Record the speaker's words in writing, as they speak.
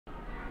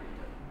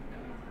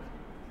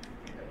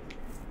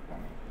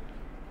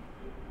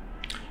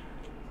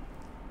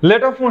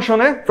Late of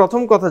মোশনে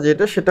প্রথম কথা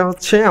যেটা সেটা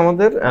হচ্ছে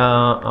আমাদের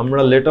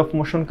আমরা লেট অফ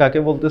মোশন কাকে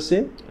বলতেছি?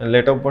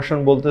 লেট অফ মোশন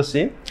বলতেছি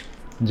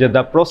যে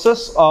the process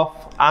of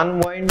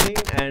unwinding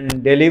and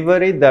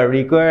delivery the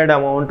required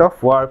amount of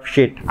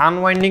worksheet.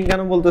 Unwinding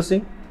কেন বলতেছি?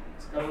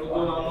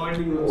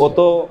 ও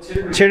তো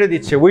ছেড়ে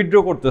দিচ্ছে, উইথড্র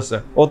করতেছে,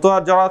 ও তো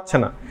আর জড়াচ্ছে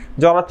না।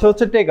 জড়াচ্ছে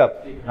হচ্ছে take up,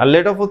 R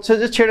late of হচ্ছে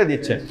যে ছেড়ে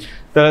দিচ্ছে।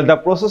 তাহলে the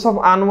process of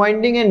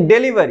unwinding and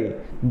delivery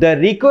the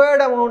required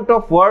amount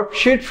of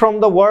worksheet from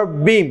the work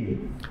beam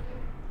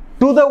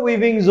to the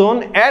weaving zone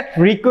at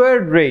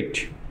required rate.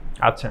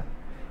 আচ্ছা,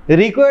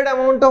 required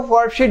amount of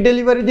worksheet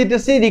delivery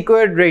দিতেছি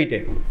required rate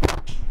এ।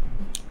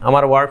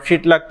 আমার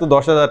worksheet লাগতো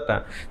 10,000টা,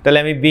 তাহলে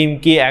আমি বিম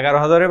কি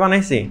 11,000-এ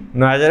বানাইছি,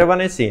 9,000-এ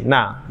বানাইছি?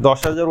 না,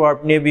 10,000 ওয়ার্ক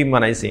নিয়ে বিম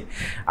বানাইছি।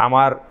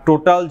 আমার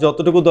টোটাল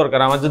যতটুকু দরকার,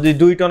 আমার যদি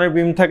 2 টনের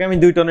বিম থাকে আমি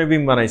 2 টনের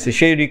বিম বানাইছি,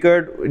 সেই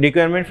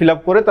রিকোয়ারমেন্ট ফিল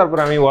আপ করে তারপর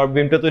আমি ওয়ার্ক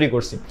বিমটা তৈরি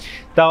করছি।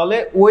 তাহলে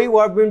ওই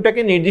ওয়ার্ক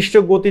বিমটাকে নির্দিষ্ট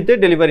গতিতে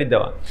ডেলিভারি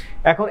দেওয়া।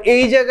 এখন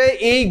এই জায়গায়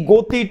এই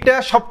গতিটা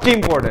সবচেয়ে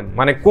ইম্পর্টেন্ট,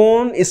 মানে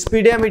কোন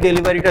স্পিডে আমি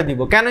ডেলিভারিটা দিব।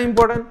 কেন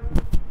ইম্পর্টেন্ট?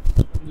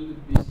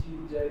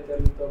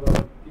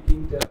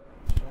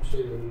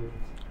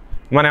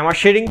 মানে আমার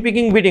শেডিং,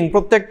 পিকিং, বিটিং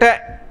প্রত্যেকটা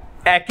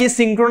একই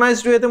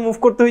সিনক্রোনাইজড ওয়েতে মুভ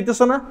করতে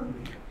হইতেছে না?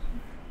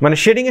 মানে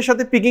শেডিং এর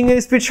সাথে পিকিং এর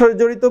স্পিড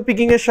জড়িত,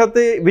 পিকিং এর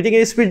সাথে বিটিং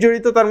এর স্পিড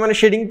জড়িত, তার মানে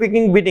শেডিং,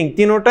 পিকিং, বিটিং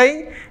তিনোটাই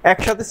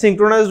একসাথে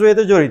সিনক্রোনাইজড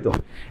ওয়েতে জড়িত।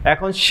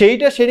 এখন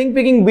সেইটা শেডিং,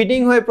 পিকিং, বিটিং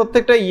হয়ে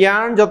প্রত্যেকটা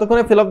ইয়ার্ন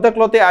যতক্ষণে ফিল আপ দ্য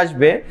ক্লথে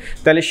আসবে,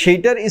 তাহলে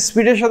সেইটার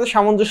স্পিডের সাথে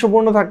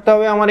সামঞ্জস্যপূর্ণ থাকতে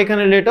হবে আমার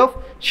এখানে লেট অফ,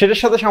 সেটার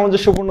সাথে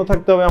সামঞ্জস্যপূর্ণ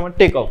থাকতে হবে আমার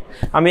টেক অফ।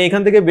 আমি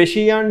এখান থেকে বেশি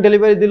ইয়ার্ন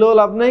ডেলিভারি দিলেও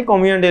লাভ নেই, কম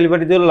ইয়ার্ন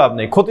ডেলিভারি দিলেও লাভ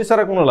নেই, ক্ষতি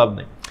ছাড়া কোনো লাভ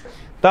নেই।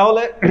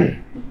 তাহলে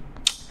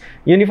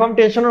uniform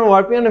tension on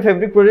warping and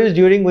fabric produce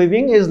during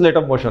weaving is late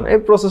of motion. এই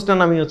প্রসেসটার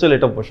নামই হচ্ছে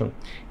লেট অফ মোশন।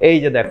 এই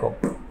যে দেখো,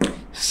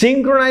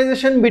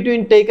 synchronisation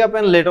between take up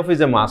and let of is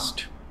a must.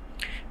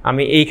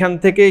 আমি এইখান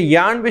থেকে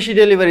ইয়ার্ন বেশি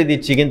ডেলিভারি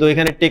দিচ্ছি, কিন্তু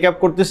এখানে টেক আপ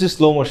করতেছি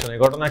স্লো মোশনে,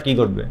 ঘটনা কি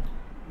করবে?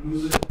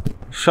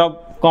 সব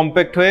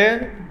কম্প্যাক্ট হয়ে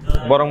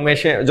বরং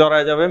মেশিন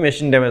জড়ায় যাবে,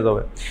 মেশিন ড্যামেজ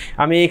হবে।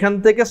 আমি এখান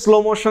থেকে স্লো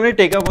মোশনে,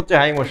 টেক আপ হচ্ছে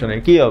হাই মোশনে,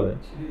 কি হবে?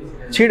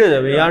 ছিঁড়ে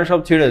যাবে, ইয়ার্ন সব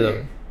ছিঁড়ে যাবে,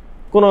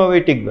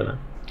 কোনোভাবেই টিকবে না।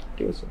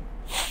 ঠিক আছে,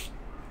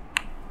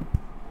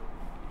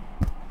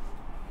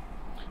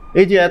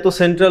 এই যে এত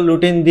সেন্ট্রাল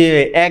রুটিন দিয়ে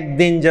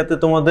একদিন যাতে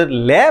তোমাদের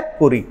ল্যাব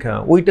পরীক্ষা,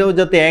 ওইটাও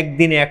যাতে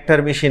একদিনে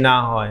একটার বেশি না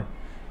হয়,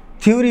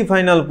 থিওরি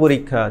ফাইনাল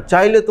পরীক্ষা,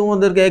 চাইলে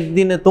তোমাদেরকে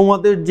একদিনে,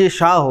 তোমাদের যে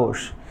সাহস,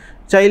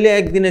 চাইলে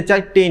একদিনে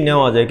 4টেই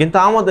নেওয়া যায়, কিন্তু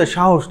আমাদের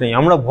সাহস নেই,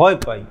 আমরা ভয়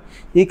পাই।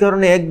 এই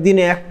কারণে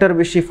একদিনে একটার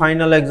বেশি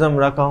ফাইনাল এক্সাম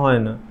রাখা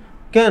হয় না।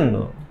 কেন?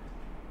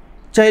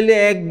 চাইলে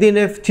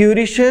একদিনে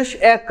থিওরি শেষ,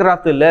 এক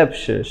রাতে ল্যাব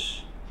শেষ,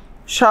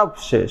 সব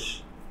শেষ।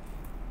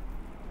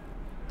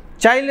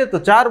 চাইলে তো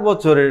 4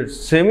 বছরের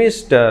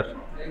সেমিস্টার,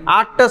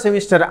 8টা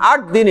সেমিস্টার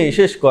 8 দিনেই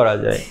শেষ করা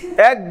যায়।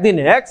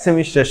 একদিনে 1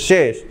 সেমিস্টার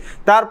শেষ,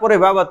 তারপরে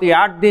বাবা তুই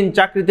 8 দিন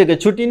চাকরি থেকে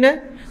ছুটি নে,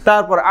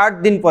 তারপর 8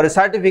 দিন পরে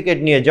সার্টিফিকেট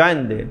নিয়ে জয়েন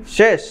দে,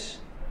 শেষ।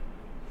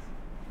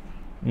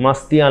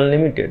 মাস্তি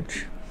unlimited.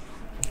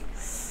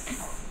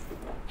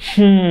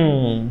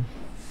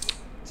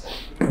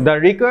 The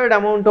required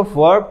amount of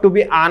work to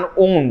be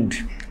unowned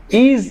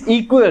is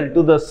equal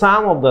to the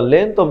sum of the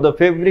length of the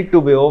fabric to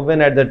be woven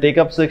at the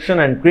take-up section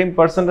and crimp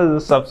percentage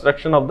is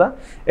subtraction of the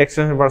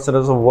extension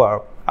percentage of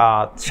work.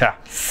 আচ্ছা,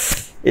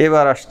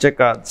 এবার আসছে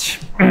কাজ।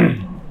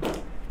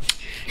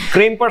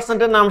 ক্রিম্প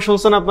পার্সেন্টের নাম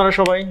শুনছেন আপনারা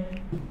সবাই?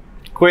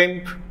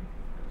 ক্রিম্প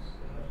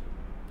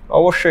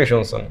অবশ্যই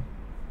শুনছেন।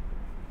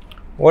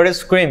 What is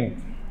crimp?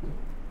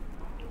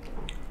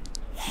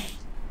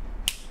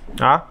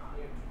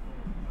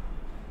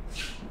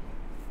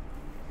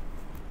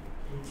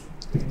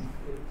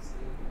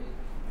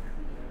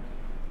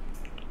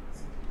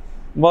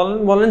 বলেন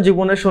বলেন,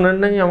 জীবনে শোনেন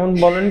নাই এমন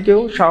বলেন, কেউ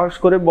সাহস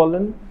করে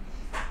বলেন।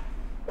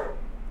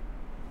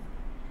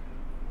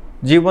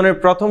 জীবনের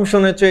প্রথম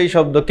শুনেছে এই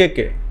শব্দ কে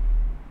কে?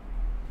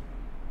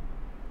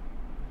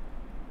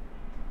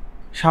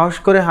 সাহস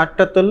করে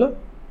হাতটা তোলো।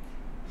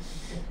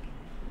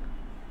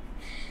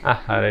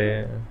 আরে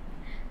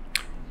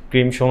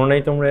ক্রিম শোনো নাই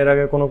তোমরা এর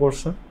আগে কোনো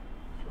কোর্সে?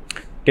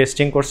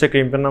 টেস্টিং কোর্সে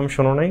ক্রিম্পের নাম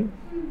শোনো নাই?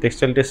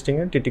 টেক্সটাইল টেস্টিং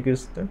এ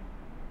টিটিকিউতে?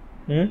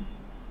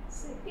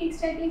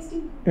 টেক্সটাইল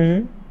টেস্টিং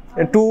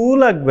 2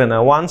 লাগবে না,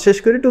 1 শেষ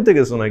করে 2 তে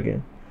গেছো নাকি?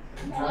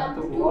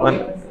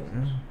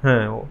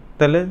 হ্যাঁ,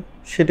 তাহলে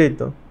সেটাই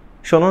তো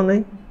শোনো নাই।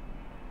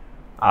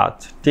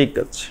 আচ্ছা ঠিক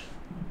আছে,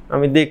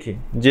 আমি দেখি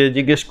যে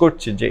জিজ্ঞেস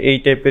করছি যে এই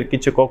টাইপের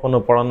কিছু কখনো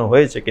পড়ানো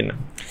হয়েছে কিনা।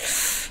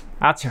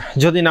 আচ্ছা,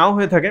 যদি নাও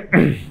হয়ে থাকে,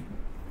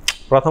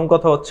 প্রথম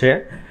কথা হচ্ছে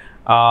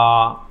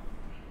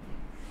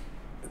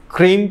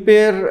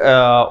ক্রিম্পের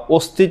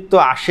অস্তিত্ব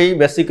আসেই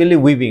বেসিক্যালি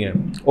উইভিংয়ে,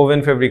 ওভেন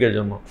ফেব্রিকের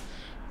জন্য।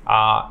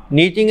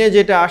 নিটিংয়ে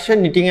যেটা আসে,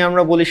 নিটিংয়ে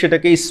আমরা বলি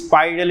সেটাকে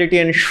স্পাইরালিটি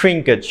অ্যান্ড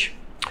শ্রিঙ্কেজ।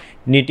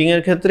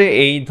 নিটিংয়ের ক্ষেত্রে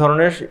এই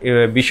ধরনের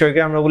বিষয়কে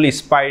আমরা বলি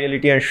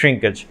স্পাইরালিটি অ্যান্ড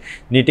শ্রিঙ্কেজ।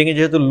 নিটিংয়ে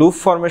যেহেতু লুপ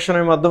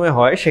ফরমেশনের মাধ্যমে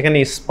হয়, সেখানে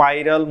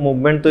স্পাইরাল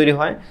মুভমেন্ট তৈরি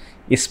হয়,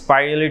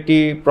 স্পাইরালিটি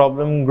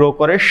প্রবলেম গ্রো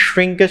করে,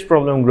 শ্রিঙ্কেজ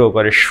প্রবলেম গ্রো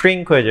করে,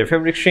 শ্রিঙ্ক হয়ে যায়,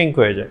 ফেব্রিক শ্রিঙ্ক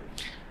হয়ে যায়।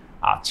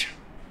 আচ্ছা,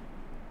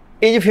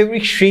 এই যে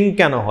ফেব্রিক শ্রিঙ্ক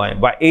কেন হয়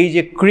বা এই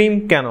যে ক্রিম্প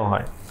কেন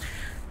হয়,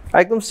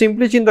 একদম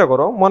সিম্পলি চিন্তা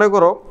করো, মনে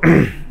করো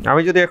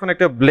আমি যদি এখন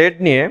একটা ব্লেড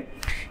নিয়ে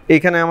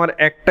এখানে আমার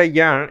একটা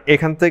ইয়ার্ন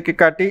এখান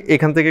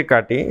থেকে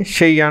কাটি,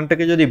 সেই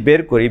ইয়ার্নটাকে যদি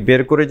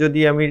বের করে যদি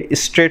আমি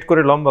স্ট্রেট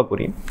করে লম্বা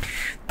করি,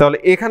 তাহলে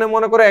এখানে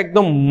মনে করো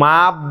একদম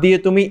মাপ দিয়ে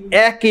তুমি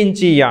 1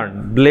 ইঞ্চি ইয়ার্ন,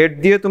 ব্লেড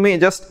দিয়ে তুমি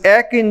জাস্ট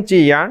 1 ইঞ্চি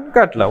ইয়ার্ন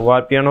কাটলা,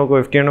 ওয়ারপিয়ান হোক,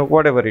 ওয়েফটিয়ান হোক,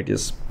 হোয়াট এভার ইট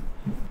ইজ।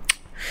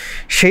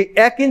 সেই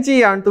 1 ইঞ্চি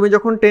ইয়ার্ন তুমি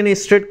যখন টেনে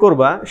স্ট্রেট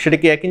করবা, সেটা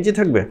কি 1 ইঞ্চি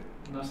থাকবে?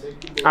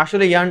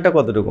 আসলে ইয়ার্নটা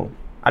কতটুকু?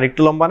 আর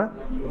একটু লম্বা না?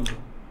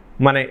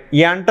 মানে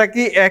ইয়ার্নটা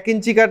কি 1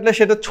 ইঞ্চি কাটলে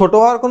সেটা ছোট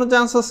হওয়ার কোনো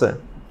চান্স আছে?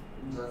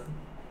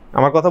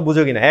 আমার কথা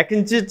বুঝো কিনা? 1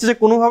 ইঞ্চির চেয়ে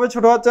কোনোভাবে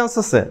ছোট হওয়ার চান্স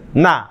আছে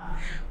না,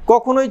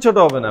 কখনোই ছোট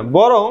হবে না।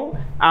 বরং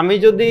আমি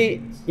যদি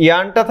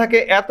ইয়ার্নটা থাকে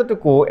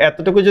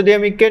এতটুকু যদি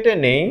আমি কেটে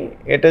নেই,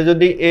 এটা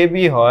যদি AB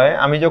হয়,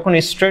 আমি যখন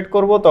স্ট্রেট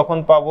করব তখন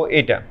পাবো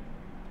এটা।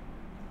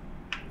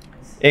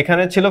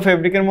 এখানে ছিল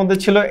ফেব্রিকের মধ্যে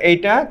ছিল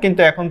এইটা,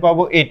 কিন্তু এখন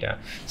পাবো এটা।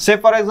 সে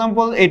ফর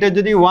এক্সাম্পল এটা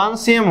যদি 1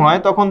 cm হয়,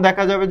 তখন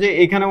দেখা যাবে যে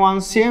এখানে 1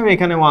 cm,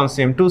 এখানে 1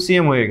 cm, 2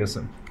 cm হয়ে গেছে।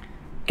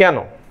 কেন?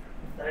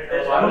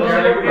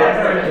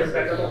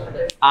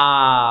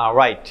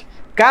 রাইট,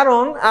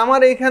 কারণ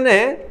আমার এখানে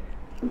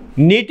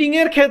নিটিং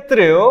এর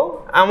ক্ষেত্রেও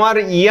আমার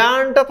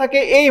ইয়ার্নটা থাকে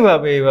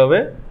এইভাবে,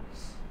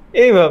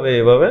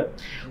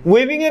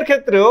 উইভিং এর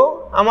ক্ষেত্রেও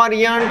আমার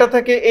ইয়ার্নটা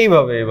থাকে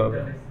এইভাবে।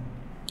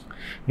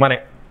 মানে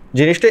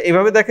জিনিসটা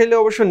এইভাবে দেখাইলে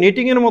অবশ্য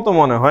নিটিং এর মতো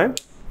মনে হয়।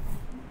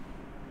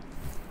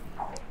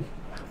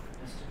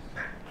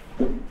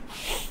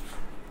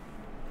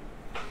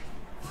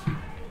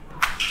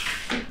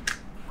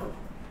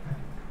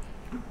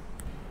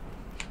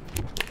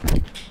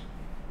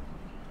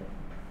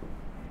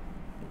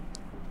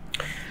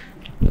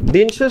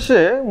 দিন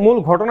শেষে মূল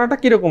ঘটনাটা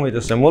কিরকম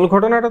হইতেছে? মূল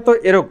ঘটনাটা তো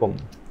এরকম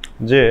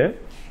যে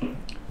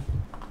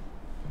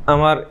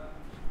আমার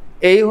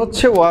এই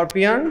হচ্ছে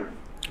ওয়ারপিয়ান,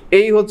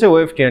 এই হচ্ছে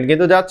ওয়েফটিয়ান,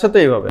 কিন্তু যাচ্ছে তো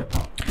এইভাবে।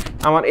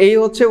 আমার এই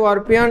হচ্ছে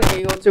ওয়ারপিয়ান,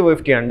 এই হচ্ছে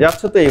ওয়েফটিয়ান,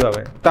 যাচ্ছে তো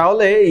এইভাবে।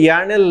 তাহলে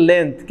ইয়ার্নের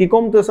লেন্থ কি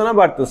কমতেছে না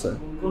বাড়তেছে?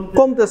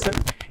 কমতেছে।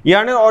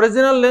 ইয়ার্নের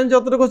অরিজিনাল লেন্থ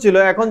যতটুকু ছিল,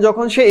 এখন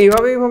যখন সে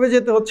এইভাবে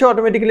যেতে হচ্ছে,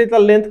 অটোমেটিক্যালি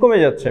তার লেন্থ কমে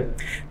যাচ্ছে।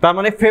 তার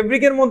মানে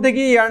ফেব্রিকের মধ্যে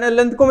কি ইয়ার্নের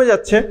লেন্থ কমে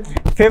যাচ্ছে।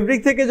 ফেব্রিক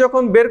থেকে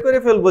যখন বের করে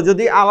ফেলবো,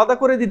 যদি আলাদা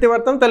করে দিতে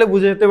পারতাম, তাহলে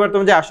বুঝে যেতে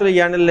পারতাম যে আসলে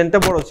ইয়ার্নের লেন্থটা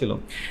বড় ছিল।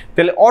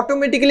 তাহলে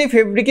অটোমেটিক্যালি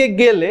ফেব্রিকে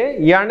গেলে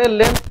ইয়ার্নের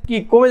লেন্থ কি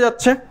কমে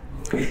যাচ্ছে।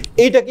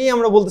 এইটাকেই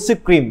আমরা বলতেছি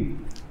ক্রিম।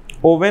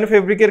 ওভেন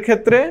ফেব্রিকের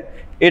ক্ষেত্রে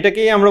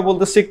এটাকেই আমরা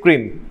বলতেছি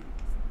ক্রিম।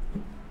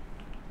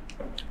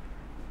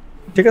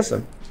 ঠিক আছে?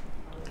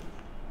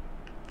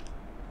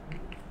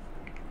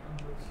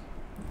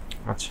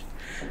 আচ্ছা,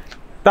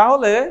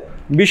 তাহলে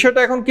বিষয়টা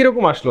এখন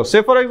কিরকম আসলো? সে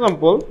ফর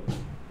এক্সাম্পল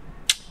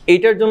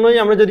এইটার জন্যই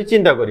আমরা যদি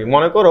চিন্তা করি,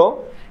 মনে করো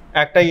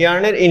একটা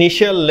ইয়ার্নের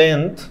ইনিশিয়াল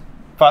লেন্থ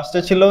ফার্স্টে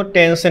ছিল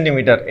 10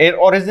 সেন্টিমিটার, এর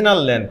অরিজিনাল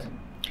লেন্থ।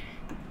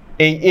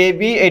 এই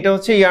AB এটা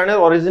হচ্ছে ইয়ার্নের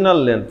অরিজিনাল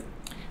লেন্থ।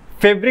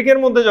 ফেব্রিকের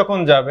মধ্যে যখন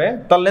যাবে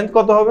তার লেন্থ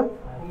কত হবে?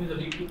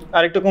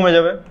 আর একটু কমে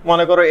যাবে,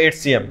 মনে করো 8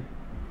 cm।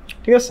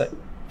 ঠিক আছে,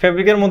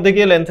 ফেব্রিকের মধ্যে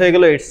গিয়ে লেন্থ হয়ে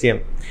গেল 8 cm।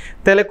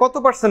 তাহলে কত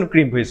পার্সেন্ট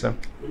ক্রিম হয়েছে?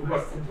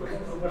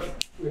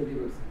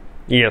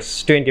 ইয়েস,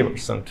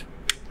 20%।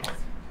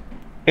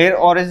 এর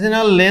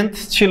অরিজিনাল লেন্থ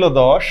ছিল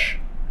 10,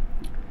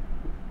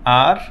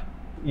 আর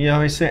ইয়া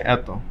হয়েছে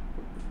এত।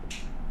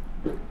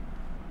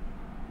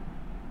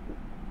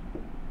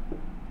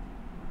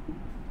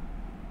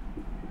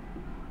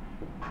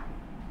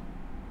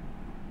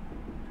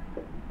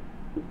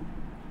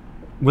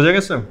 বুঝা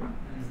গেছে?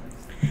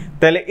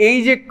 তাহলে এই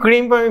যে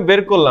ক্রিম আমি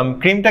বের করলাম,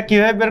 ক্রিমটা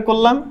কিভাবে বের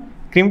করলাম?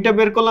 ক্রিমটা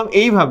বের করলাম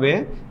এইভাবে।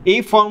 এই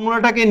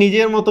ফর্মুলাটাকে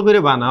নিজের মতো করে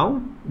বানাও,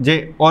 যে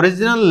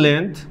original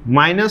length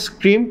minus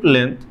cream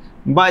length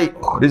by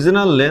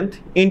original length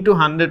into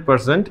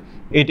 100%,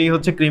 এটাই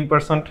হচ্ছে ক্রিম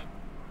পার্সেন্ট।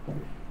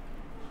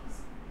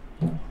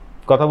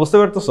 কথা বুঝতে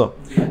পারতেছো?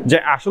 যে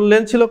আসল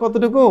লেন্থ ছিল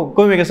কতটুকু,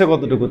 কমে গেছে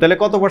কতটুকু, তাহলে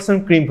কত পার্সেন্ট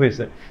ক্রিম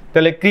হয়েছে।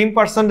 তাহলে ক্রিম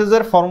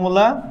পার্সেন্টেজের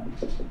ফর্মুলা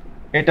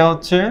এটা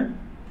হচ্ছে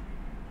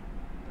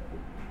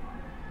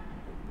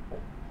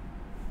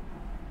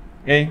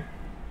এই।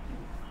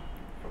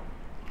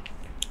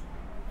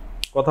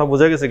 কথা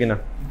বোঝা গেছে কিনা?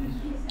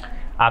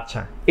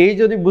 আচ্ছা, এই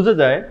যদি বুঝে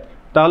যায়,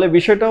 তাহলে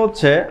বিষয়টা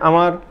হচ্ছে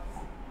আমার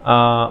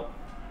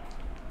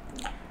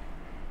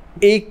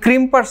এই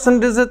ক্রিম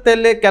পার্সেন্টেজের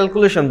তেলে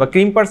ক্যালকুলেশন বা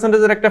ক্রিম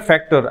পার্সেন্টেজের একটা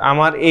ফ্যাক্টর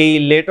আমার এই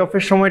লেট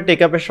অফের সময়, টেক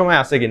আপের সময়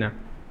আছে কিনা।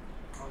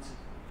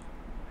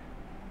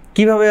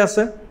 কিভাবে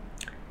আছে?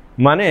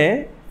 মানে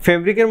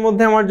ফেব্রিকের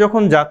মধ্যে আমার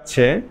যখন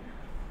যাচ্ছে,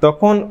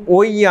 তখন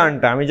ওই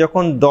ইয়ার্নটা আমি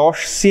যখন 10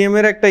 cm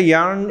এর একটা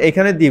ইয়ার্ন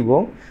এখানে দিব,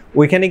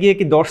 ওইখানে গিয়ে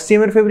কি 10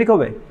 cm এর ফেব্রিক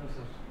হবে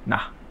না,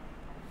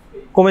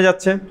 কমে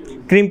যাচ্ছে।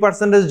 ক্রিম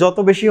পার্সেন্টেজ যত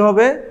বেশি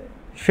হবে,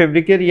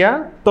 ফেব্রিকের ইয়া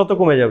তত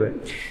কমে যাবে।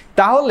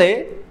 তাহলে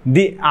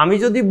আমি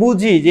যদি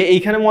বুঝি যে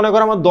এইখানে মনে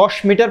করো আমার 10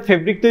 মিটার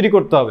ফেব্রিক তৈরি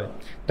করতে হবে,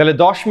 তাহলে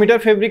 10 মিটার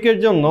ফেব্রিকের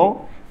জন্য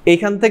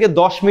এইখান থেকে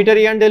 10 মিটার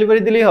ইয়ার্ন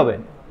ডেলিভারি দিলেই হবে?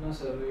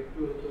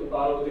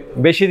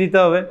 বেশি দিতে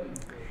হবে।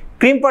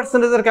 ক্রিম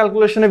পার্সেন্টেজের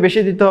ক্যালকুলেশনে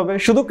বেশি দিতে হবে।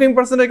 শুধু ক্রিম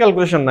পার্সেন্টের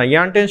ক্যালকুলেশন না,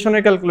 ইয়ার্ন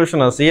টেনশনের ক্যালকুলেশন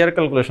আছে, ইয়ার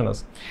ক্যালকুলেশন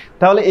আছে।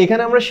 তাহলে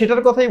এখানে আমরা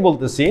সেটার কথাই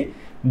বলতেছি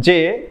যে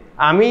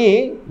আমি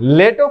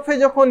লেট অফে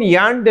যখন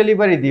ইয়ার্ন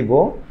ডেলিভারি দিব,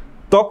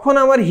 তখন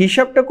আমার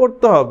হিসাবটা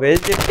করতে হবে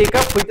যে টেক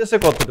আপ হইতেছে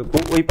কতটুকু,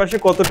 ওই পাশে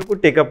কতটুকু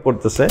টেক আপ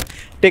করতেছে।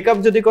 টেক আপ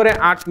যদি করে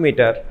 8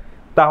 মিটার,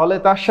 তাহলে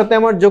তার সাথে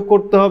আমার যোগ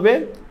করতে হবে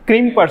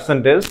ক্রিম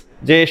পার্সেন্টেজ,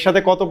 যে এর সাথে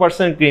কত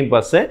পার্সেন্ট ক্রিম্প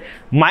আছে,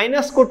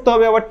 মাইনাস করতে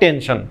হবে আবার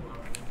টেনশন।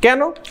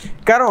 কেন?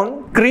 কারণ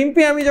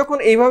ক্রিম্পে আমি যখন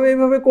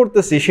এইভাবে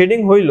করতেছি, শেডিং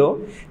হইলো,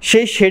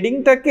 সেই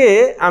শেডিংটাকে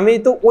আমি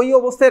তো ওই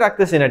অবস্থায়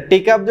রাখতেছি না।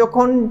 টেক আপ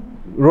যখন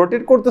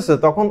রোটেট করতেছে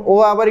তখন ও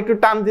আবার একটু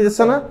টান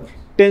দিতেছে না,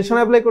 টেনশন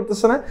অ্যাপ্লাই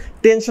করতেছে না,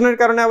 টেনশনের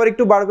কারণে আবার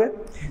একটু বাড়বে।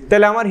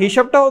 তাহলে আমার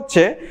হিসাবটা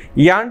হচ্ছে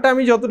ইয়ার্নটা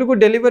আমি যতটুকু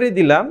ডেলিভারি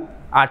দিলাম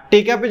আর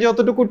টেক আপে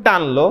যতটুকু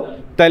টানলো,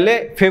 তাহলে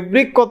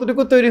ফেব্রিক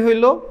কতটুকু তৈরি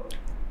হইলো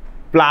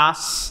প্লাস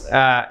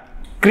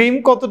ক্রিম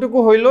কতটুকু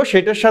হইলো,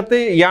 সেটার সাথে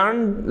ইয়ার্ন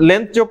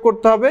লেন্থ যোগ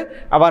করতে হবে,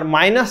 আবার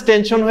মাইনাস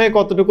টেনশন হয়ে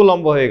কতটুকু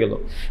লম্বা হয়ে গেল।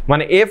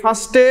 মানে এ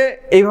ফার্স্টে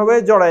এইভাবে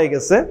জড়ায়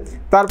গেছে,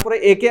 তারপরে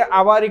একে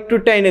আবার একটু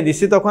টাইনে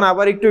দিছি, তখন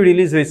আবার একটু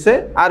রিলিজ হয়েছে,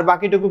 আর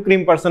বাকিটুকু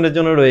ক্রিম পার্সেন্টের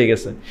জন্য রয়ে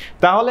গেছে।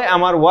 তাহলে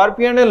আমার ওয়ার্প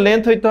ইয়ার্নের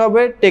লেন্থ হইতে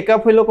হবে টেক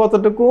আপ হইলো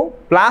কতটুকু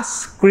প্লাস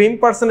ক্রিম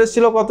পার্সেন্টেজ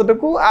ছিল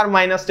কতটুকু আর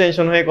মাইনাস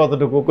টেনশন হয়ে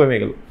কতটুকু কমে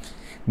গেল,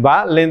 বা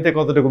লেন্থে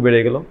কতটুকু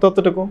বেড়ে গেল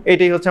ততটুকু।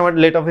 এটাই হচ্ছে আমার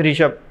লেট অফের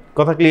হিসাব।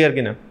 কথা ক্লিয়ার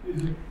কিনা?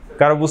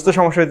 কারো বুঝতে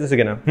সমস্যা হইতেছে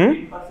কিনা?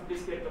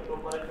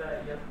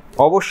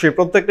 অবশ্যই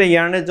প্রত্যেকটা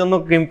ইয়ার্নের জন্য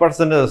ক্রিম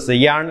পার্সেন্টেজ আছে।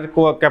 ইয়ার্নের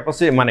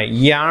ক্যাপাসিটি মানে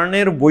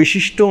ইয়ার্নের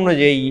বৈশিষ্ট্য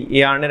অনুযায়ী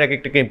ইয়ার্নের এক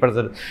একটা cream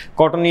percentage.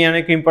 Cotton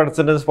ইয়ার্নের cream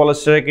percentage,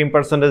 পলিস্টারের cream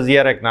percentage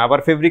ইয়ার এক না। আবার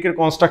ফেব্রিকের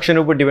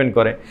কনস্ট্রাকশনের উপর ডিপেন্ড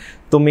করে।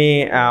 তুমি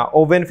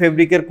ওভেন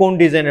ফেব্রিকের কোন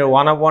ডিজাইনের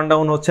 1 আপ 1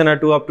 ডাউন হচ্ছে না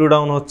 2 আপ 2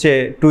 ডাউন হচ্ছে,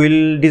 টুইল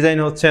ডিজাইন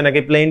হচ্ছে নাকি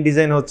প্লেন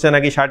ডিজাইন হচ্ছে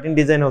নাকি শার্টিন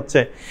ডিজাইন হচ্ছে,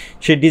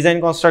 সেই ডিজাইন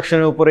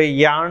কনস্ট্রাকশনের উপরে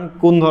ইয়ার্ন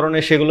কোন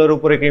ধরনের সেগুলোর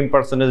উপরে ক্রিম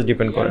পার্সেন্টেজ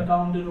ডিপেন্ড করে।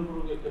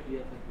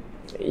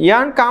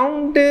 ইয়ার্ন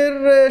কাউন্টের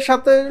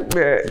সাথে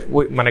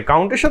মানে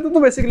কাউন্টের সাথে তো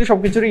বেসিক্যালি সব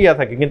কিছুরই ইয়া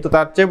থাকে, কিন্তু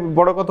তার চেয়ে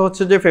বড় কথা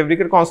হচ্ছে যে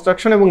ফেব্রিকের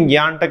কনস্ট্রাকশন এবং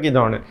ইয়ার্নটা কি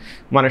ধরনের।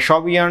 মানে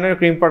সব ইয়ার্নের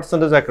ক্রিম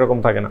পার্সেন্টেজ একরকম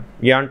থাকে না,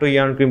 yarn two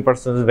yarn cream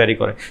percentage vary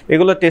করে।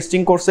 এগুলো টেস্টিং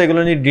কোর্সে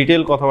এগুলো নিয়ে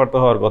ডিটেল কথাবার্তা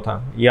হওয়ার কথা,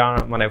 ইয়ার্ন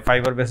মানে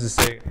ফাইবার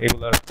বেসিসে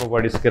এগুলোর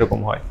প্রপার্টিস কীরকম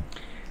হয়।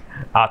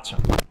 আচ্ছা,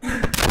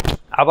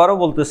 আবারও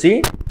বলতেছি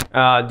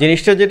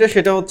জিনিসটা যেটা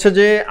সেটা হচ্ছে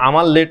যে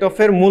আমার লেট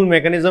অফের মূল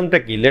মেকানিজমটা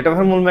কি। লেট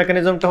অফের মূল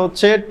মেকানিজমটা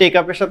হচ্ছে টেক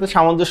আপের সাথে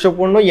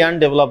সামঞ্জস্যপূর্ণ ইয়ার্ন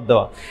ডেভেলপ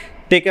দেওয়া,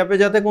 টেক আপে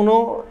যাতে কোনো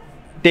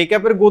টেক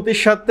আপের গতির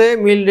সাথে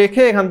মিল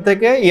রেখে এখান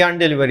থেকে ইয়ার্ন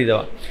ডেলিভারি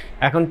দেওয়া।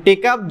 এখন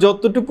টেক আপ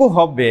যতটুকু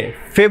হবে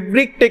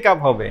ফেব্রিক টেক আপ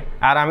হবে,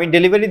 আর আমি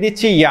ডেলিভারি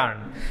দিচ্ছি ইয়ার্ন,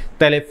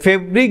 তাহলে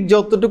ফেব্রিক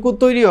যতটুকু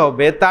তৈরি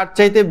হবে তার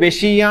চাইতে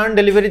বেশি ইয়ার্ন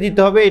ডেলিভারি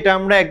দিতে হবে। এটা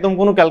আমরা একদম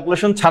কোনো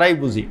ক্যালকুলেশন ছাড়াই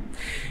বুঝি।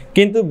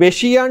 কিন্তু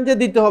বেশি ইয়ার্ন যে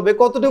দিতে হবে,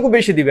 কতটুকু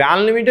বেশি দিবে?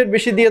 আনলিমিটেড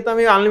বেশি দিয়ে তো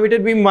আমি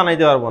আনলিমিটেড বিম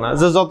বানাইতে পারবো না,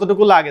 যে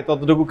যতটুকু লাগে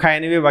ততটুকু খাইয়ে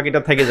নেবে বাকিটা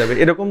থেকে যাবে,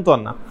 এরকম তো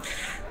আর না।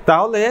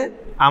 তাহলে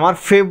আমার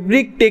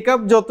ফেব্রিক টেক আপ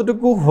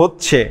যতটুকু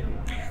হচ্ছে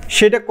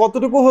সেটা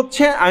কতটুকু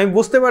হচ্ছে আমি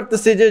বুঝতে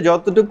পারতেছি যে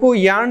যতটুকু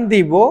ইয়ার্ন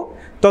দিব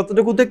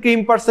ততটুকুতে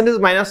ক্রিম পার্সেন্টেজ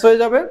মাইনাস হয়ে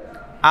যাবে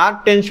আর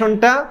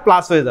টেনশনটা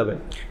প্লাস হয়ে যাবে।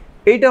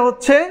 এইটা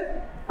হচ্ছে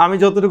আমি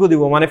যতটুকু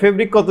দিব, মানে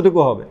ফেব্রিক কতটুকু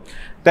হবে।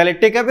 তাহলে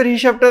টেক আপের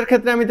হিসাবটার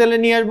ক্ষেত্রে আমি তাহলে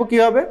নিয়ে আসবো কী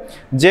হবে,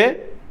 যে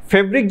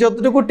ফেব্রিক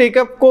যতটুকু টেক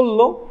আপ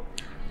করলো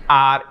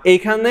আর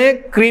এইখানে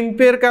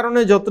ক্রিম্পের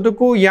কারণে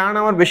যতটুকু ইয়ার্ন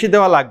আমার বেশি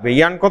দেওয়া লাগবে,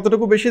 ইয়ার্ন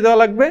কতটুকু বেশি দেওয়া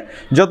লাগবে,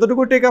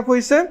 যতটুকু টেক আপ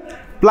হয়েছে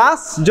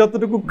প্লাস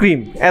যতটুকু ক্রিম,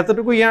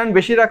 এতটুকু ইয়ার্ন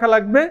বেশি রাখা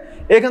লাগবে।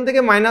 এখান থেকে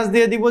মাইনাস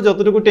দিয়ে দিব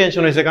যতটুকু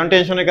টেনশন হয়েছে, কারণ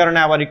টেনশনের কারণে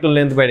আবার একটু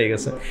লেন্থ বেড়ে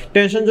গেছে।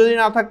 টেনশন যদি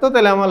না থাকতো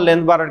তাহলে আমার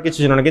লেন্থ বাড়ার কিছু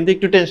ছিল না, কিন্তু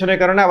একটু টেনশনের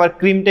কারণে আবার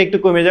ক্রিমটা একটু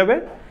কমে যাবে,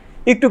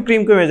 একটু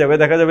ক্রিম কমে যাবে।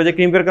 দেখা যাবে যে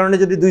ক্রিমের কারণে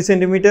যদি 2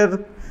 সেন্টিমিটার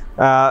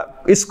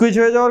স্কুইজ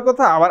হয়ে যাওয়ার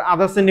কথা, আবার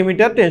আধা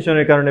সেন্টিমিটার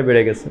টেনশনের কারণে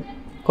বেড়ে গেছে।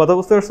 কথা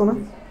বুঝতে পারছো না?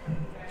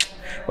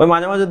 ওই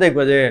মাঝে মাঝে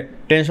দেখবে যে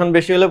টেনশন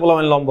বেশি হলে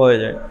পোলাপান লম্বা হয়ে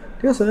যায়,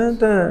 ঠিক আছে?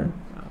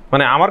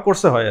 মানে আমার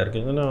কোর্সে হয় আর কি,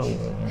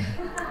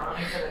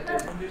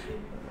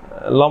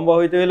 লম্বা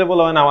হইতে হলে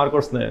পোলাপান আমার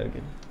কোর্স নেই আর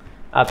কি।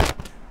 আচ্ছা,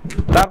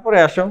 তারপরে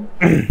আসো।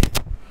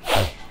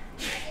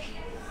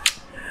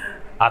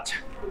 আচ্ছা,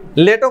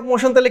 লেট অফ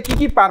মোশন তাহলে কি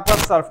কি পারপাস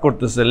সার্ভ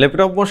করতেছে?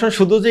 লেট অফ মোশন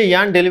শুধু যে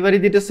ইয়ার্ন ডেলিভারি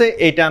দিতেছে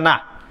এটা না,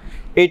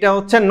 এটা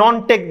হচ্ছে নন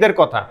টেকদের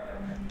কথা।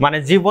 মানে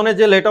জীবনে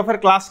যে লেট অফের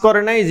ক্লাস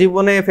করে নাই,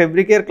 জীবনে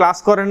ফেব্রিকের ক্লাস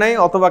করে নাই,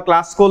 অথবা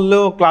ক্লাস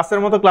করলেও ক্লাসের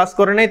মতো ক্লাস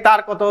করে নাই,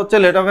 তার কথা হচ্ছে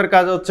লেট অফের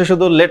কাজ হচ্ছে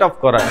শুধু লেট অফ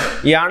করা,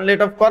 ইয়ার্ন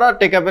লেট অফ করা।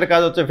 টেক আপের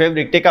কাজ হচ্ছে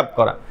ফেব্রিক টেক আপ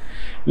করা।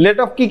 লেট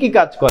অফ কি কি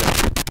কাজ করে?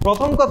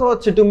 প্রথম কথা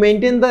হচ্ছে to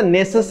maintain the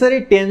necessary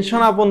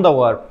tension upon the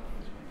work.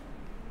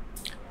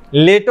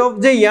 Late of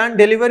যে ইয়ার্ন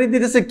ডেলিভারি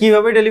দিতেছে,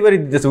 কিভাবে ডেলিভারি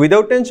দিতেছে?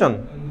 Without tension.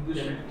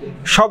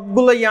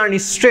 সবগুলো ইয়ার্ন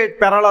স্ট্রেট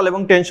প্যারালাল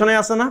এবং টেনশনে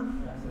আসে না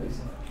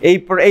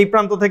এই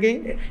প্রান্ত থেকেই।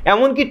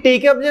 এমনকি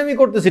টেক আপ যে আমি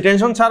করতেছি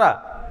টেনশন ছাড়া,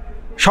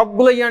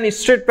 সবগুলো ইয়ার্ন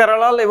স্ট্রেট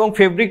প্যারালাল এবং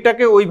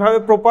ফেব্রিকটাকে ওইভাবে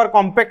প্রপার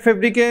কম্প্যাক্ট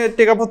ফেব্রিকে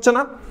টেক আপ হচ্ছে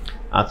না?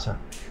 আচ্ছা,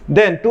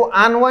 দেন two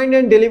unwind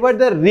and deliver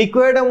the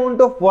required amount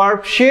of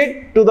warp shade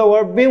to the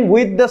warp beam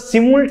with the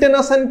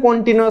সিমুলটেনাস and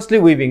continuously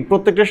weaving,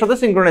 প্রত্যেকটার সাথে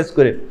সিনক্রোনাইজ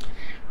করে।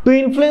 Two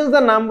influence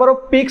the number of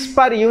pix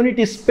per unit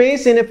space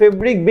in a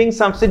fabric being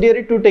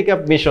subsidiary to take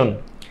up mission.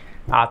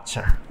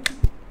 আচ্ছা,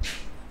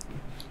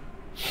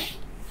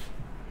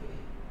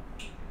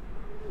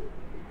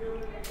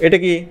 এটা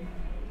কি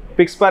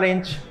pix per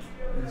inch?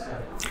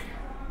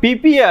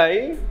 PPI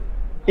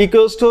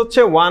equals to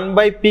হচ্ছে 1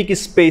 by pick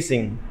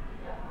spacing.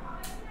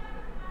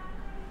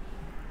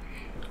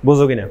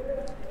 বুঝো কিনা?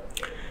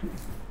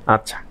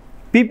 আচ্ছা,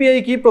 পিপিআই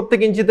কি? প্রত্যেক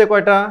ইঞ্চিতে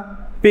কয়টা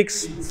পিক্স,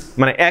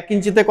 মানে 1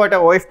 ইঞ্চিতে কয়টা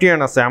ওয়েভ টিয়ান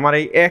আছে, আমার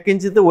এই 1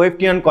 ইঞ্চিতে ওয়েভ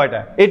টিয়ান কয়টা,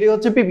 এটি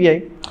হচ্ছে পিপিআই।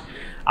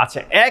 আচ্ছা,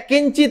 1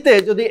 ইঞ্চিতে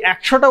যদি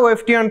 100টা ওয়েভ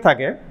টিয়ান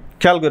থাকে,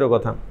 খেয়াল করো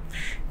কথা,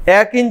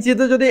 1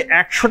 ইঞ্চিতে যদি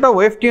 100টা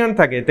ওয়েভ টিয়ান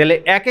থাকে, তাহলে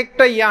এক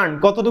একটা ইয়ার্ন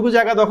কতটুকু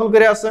জায়গা দখল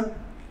করে আছে?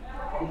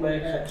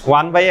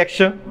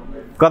 1/100।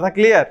 কথা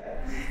ক্লিয়ার?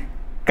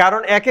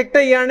 কারণ এক একটা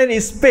ইয়ার্নের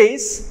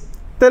স্পেস,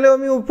 তাহলে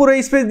আমি উপরে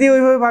স্পেস দিয়ে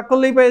ওইভাবে ভাগ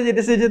করলেই পাই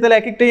যেতেছে যে তাহলে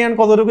এক একটা ইয়ার্ন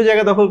কতটুকু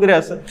জায়গা দখল করে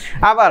আছে।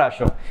 আবার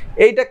আসো,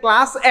 এইটা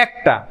ক্লাস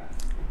একটা,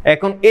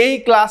 এখন এই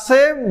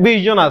ক্লাসে 20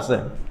 জন আছে,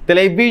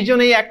 তাহলে এই 20 জন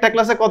এই একটা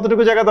ক্লাসে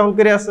কতটুকু জায়গা দখল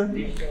করে আছে?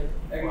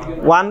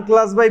 1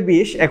 ক্লাস বাই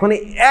 20। এখন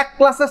এই এক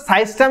ক্লাসের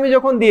সাইজটা আমি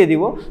যখন দিয়ে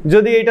দিব,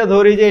 যদি এটা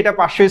ধরি যে এটা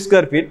 500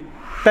 স্কয়ার ফিট,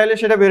 তাহলে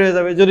সেটা বের হয়ে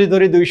যাবে। যদি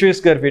ধরি 200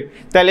 স্কয়ার ফিট,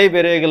 তাহলেই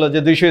বের হয়ে গেল যে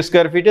 200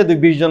 স্কয়ার ফিটে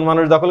 20 জন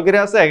মানুষ দখল করে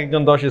আছে,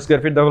 একজন 10 স্কয়ার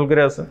ফিট দখল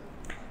করে আছে।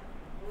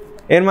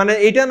 এর মানে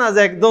এটা না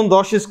যে একদম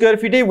 10 স্কয়ার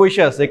ফিটেই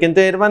বসে আছে, কিন্তু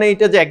এর মানে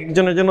এটা যে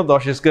একজনের জন্য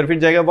 10 স্কয়ার ফিট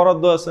জায়গা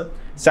বরাদ্দ আছে,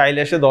 চাইলে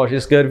এসে 10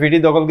 স্কয়ার ফিটই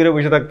দখল করে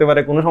বসে থাকতে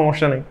পারে, কোনো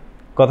সমস্যা নেই।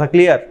 কথা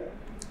ক্লিয়ার?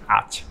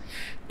 আচ্ছা,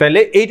 তাহলে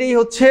এইটাই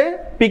হচ্ছে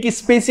পিক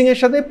স্পেসিং এর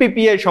সাথে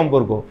পিপিআই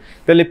সম্পর্ক।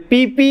 তাহলে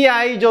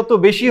পিপিআই যত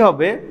বেশি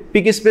হবে,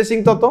 পিক স্পেসিং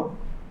তত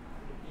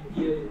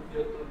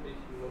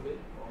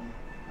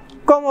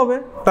কম হবে।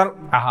 তার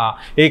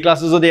এই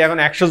ক্লাসে যদি এখন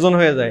 100 জন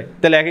হয়ে যায়,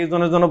 তাহলে এক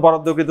একজনের জন্য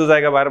বরাদ্দকৃত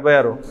জায়গা বাড়বে,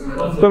 আরো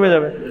কমে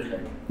যাবে,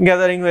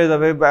 গ্যাদারিং হয়ে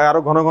যাবে, আরো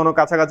ঘন ঘন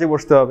কাছাকাছি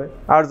বসতে হবে।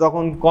 আর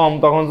যখন কম,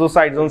 তখন তো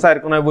 4 জন 4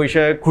 কোনায়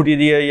বসে খুঁটি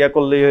দিয়ে ইয়া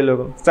করলেই হইল,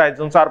 4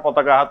 জন 4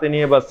 পতাকা হাতে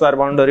নিয়ে বাস 4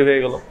 বাউন্ডারি হয়ে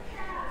গেল।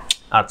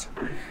 আচ্ছা,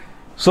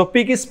 সো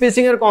পিক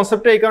স্পেসিং এর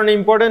কনসেপ্টটা এই কারণে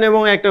ইম্পর্টেন্ট,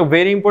 এবং একটা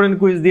ভেরি ইম্পর্টেন্ট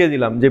কুইজ দিয়ে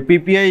দিলাম যে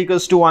PPI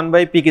equals to 1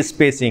 by pick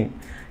spacing.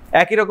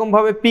 একই রকম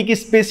ভাবে পিক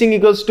স্পেসিং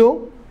ইকুয়ালস টু,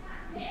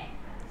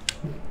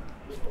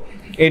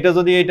 এটা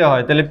যদি এটা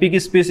হয়, তাহলে পিক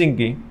স্পেসিং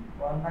কি?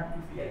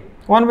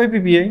 1 বাই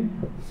পিপিআই।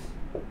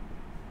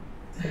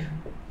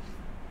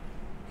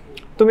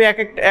 তুমি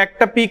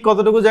একটা পিক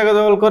কতটুকু জায়গা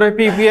দখল করে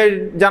পিপিআই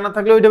জানা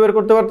থাকলে ওইটা বের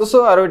করতে পারতেছো,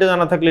 আর ওইটা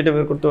জানা থাকলে এটা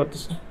বের করতে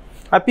পারতেছো।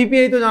 আর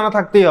পিপিআই তো জানা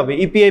থাকতেই হবে,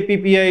 ইপিআই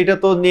পিপিআই এটা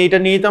তো এটা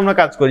নিয়েই তো আমরা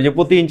কাজ করি, যে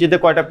প্রতি ইঞ্চিতে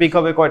কয়টা পিক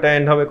হবে, কয়টা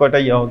এন্ড হবে, কয়টা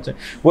ইয়া হচ্ছে,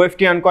 ওয়েভ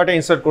টিয়ান কয়টা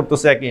ইনসার্ট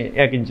করতেছে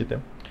 1 ইঞ্চিতে।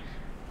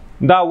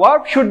 The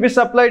warp should be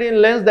supplied in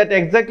lengths that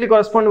exactly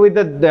correspond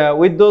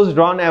with those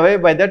drawn away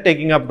by the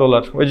taking up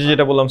roller, ওই যে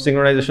যেটা বললাম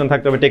synchronization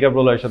থাকতে হবে take up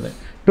roller এর সাথে,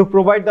 to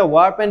provide the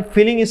warp and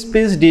filling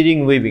space during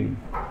weaving.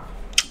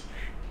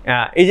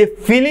 এই যে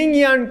ফিলিং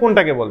ইয়ার্ন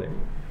কোনটাকে বলে?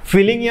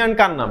 ফিলিং ইয়ার্ন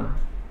কার নাম?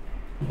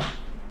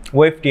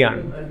 ওয়েভ টিয়ার্ন,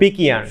 পিক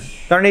ইয়ার্ন,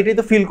 কারণ এটাই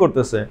তো ফিল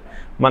করতেছে।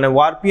 মানে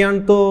ওয়ার্প ইয়ার্ন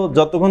তো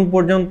যতক্ষণ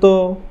পর্যন্ত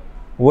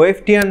ওয়েভ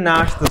টিয়ার্ন না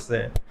আসতেছে,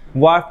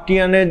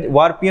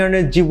 ওয়ার্প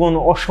ইয়ার্নের জীবন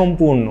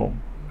অসম্পূর্ণ,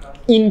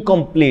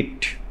 ইনকমপ্লিট।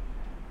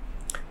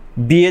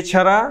 বিয়ে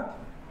ছাড়া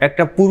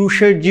একটা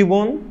পুরুষের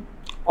জীবন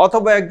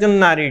অথবা একজন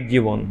নারীর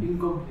জীবন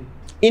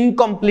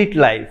ইনকমপ্লিট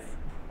লাইফ,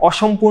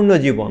 অসম্পূর্ণ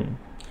জীবন।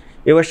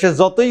 এবার সে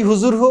যতই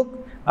হুজুর হোক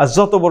আর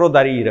যত বড়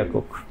দাঁড়িয়ে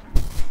রাখুক,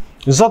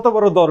 যত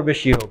বড়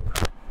দরবেশি হোক,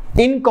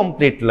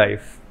 ইনকমপ্লিট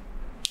লাইফ।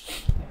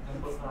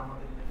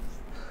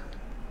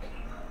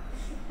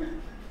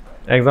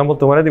 এক্সাম্পল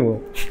তোমারে দিব?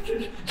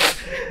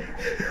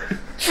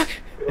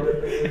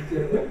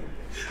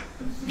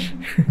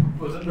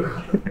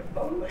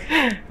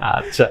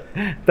 আচ্ছা,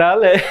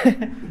 তাহলে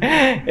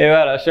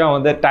এবার আসে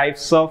আমাদের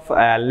types of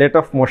late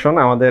of motion.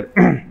 আমাদের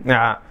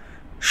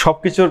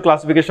সবকিছুর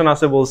ক্লাসিফিকেশন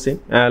আছে বলছি,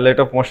 লেট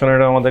অফ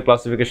মোশনের আমাদের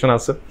ক্লাসিফিকেশন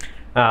আছে।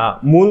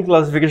 মূল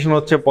ক্লাসিফিকেশন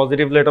হচ্ছে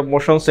positive late of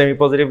motion, semi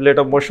positive late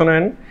of motion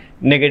and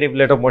negative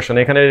late of motion.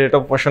 এখানে লেট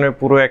অফ মোশনের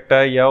পুরো একটা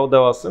ইয়াও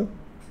দেওয়া আছে,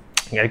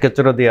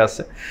 ক্যারেক্টারও দেওয়া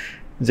আছে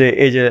যে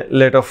এই যে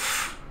লেট অফ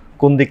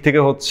কোন দিক থেকে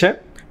হচ্ছে,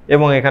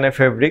 এবং এখানে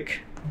ফেব্রিক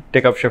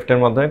টেক আপ শিফটের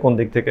মাধ্যমে কোন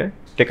দিক থেকে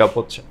টেক আপ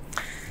হচ্ছে।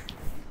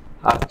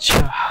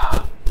 আচ্ছা,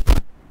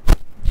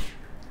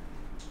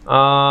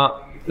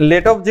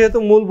 লেট অফ যেহেতু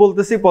মূল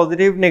বলতেছি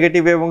পজিটিভ,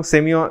 নেগেটিভ এবং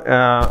সেমি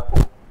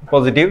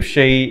পজিটিভ,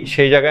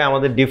 সেই জায়গায়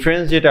আমাদের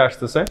ডিফারেন্স যেটা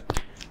আসতেছে,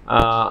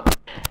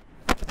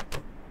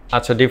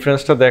 আচ্ছা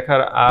ডিফারেন্সটা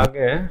দেখার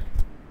আগে,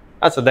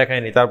 আচ্ছা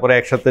দেখায়নি, তারপরে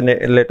একসাথে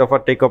late of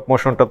R take off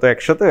মোশনটা তো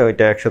একসাথে,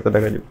 ওইটা একসাথে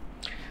দেখা যাবে।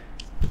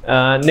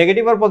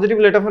 নেগেটিভ আর পজিটিভ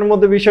লেট অফের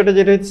মধ্যে বিষয়টা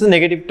যেটা হচ্ছে,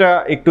 নেগেটিভটা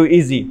একটু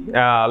ইজি,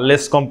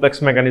 লেস কমপ্লেক্স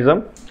মেকানিজম,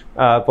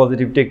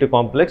 পজিটিভটা একটু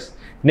কমপ্লেক্স।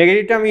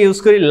 নেগেটিভটা আমি ইউজ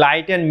করি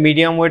লাইট অ্যান্ড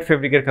মিডিয়াম ওয়েট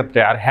ফেব্রিকের ক্ষেত্রে,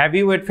 আর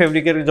হ্যাভি ওয়েট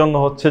ফেব্রিকের জন্য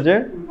হচ্ছে যে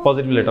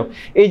পজিটিভ লেট অফ।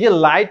 এই যে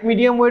লাইট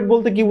মিডিয়াম ওয়েট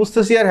বলতে কি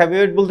বুঝতেছি আর হ্যাভি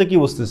ওয়েট বলতে কি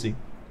বুঝতেছি?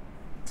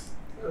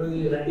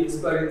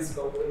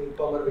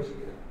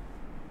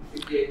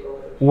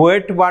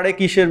 ওয়েট বাড়ে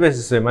কিসের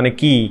বেসিসে, মানে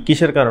কি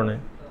কিসের কারণে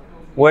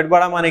ওয়েট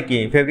বাড়া, মানে কি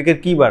ফেব্রিকের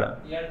কি বাড়া,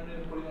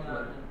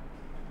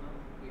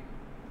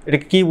 এটা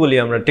কি বলি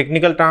আমরা,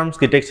 টেকনিক্যাল টার্মস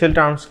কি, টেক্সটাইল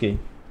টার্মস কি?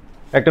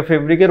 একটা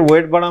ফেব্রিকের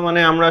ওয়েট বাড়া মানে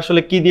আমরা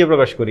আসলে কি দিয়ে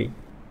প্রকাশ করি?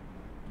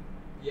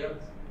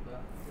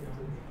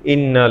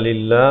 ইন্না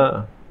লিল্লাহ,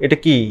 এটা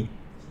কি?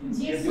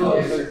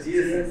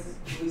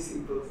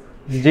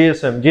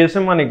 জিএসএম।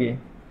 জিএসএম মানে কি?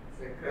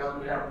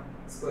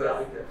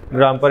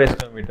 গ্রাম পার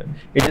স্কয়ার মিটার।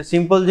 এই যে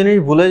সিম্পল জিনিস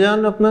ভুলে যান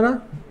আপনারা,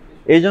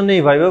 এই জন্য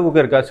এই ভাইবা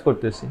বুকের কাজ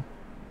করতেছি,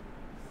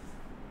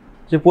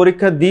 যে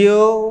পরীক্ষা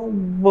দিয়েও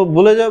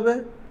ভুলে যাবে,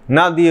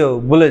 না দিয়েও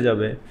ভুলে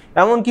যাবে।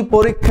 এমনকি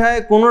পরীক্ষায়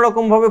কোনো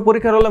রকম ভাবে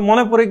পরীক্ষার হলে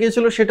মনে পড়ে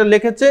গিয়েছিল সেটা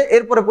লিখেছে,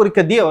 এরপরে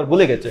পরীক্ষা দিয়ে আবার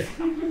ভুলে গেছে।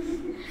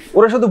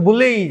 ওরা শুধু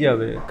ভুলেই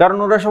যাবে, কারণ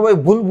ওরা সবাই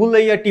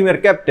ভুলাইয়া টিমের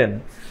ক্যাপ্টেন।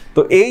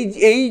 তো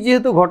এই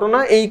যেহেতু ঘটনা,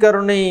 এই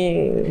কারণেই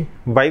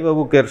ভাইবা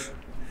বুকের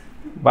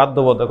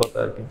বাধ্যবাধকতা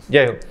আর কি।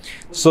 যাই হোক,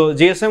 সো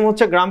জিএসএম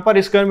হচ্ছে গ্রাম পার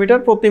স্কয়ার মিটার,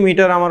 প্রতি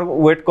মিটার আমার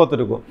ওয়েট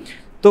কতটুকু।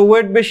 তো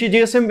ওয়েট বেশি,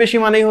 জিএসএম বেশি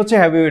মানেই হচ্ছে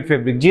হ্যাভি ওয়েট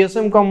ফেব্রিক,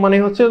 জিএসএম কম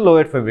মানেই হচ্ছে লো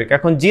ওয়েট ফেব্রিক।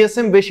 এখন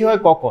জিএসএম বেশি হয়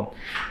কখন,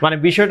 মানে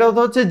বিষয়টা তো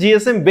হচ্ছে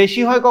জিএসএম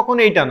বেশি হয় কখন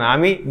এইটা না,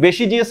 আমি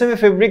বেশি জিএসএম এ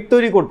ফেব্রিক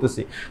তৈরি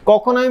করতেছি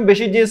কখন, আমি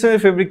বেশি জিএসএম এ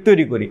ফেব্রিক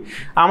তৈরি করি।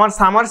 আমার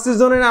সামার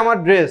সিজনে আমার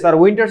ড্রেস আর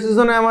উইন্টার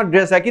সিজনে আমার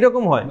ড্রেস একই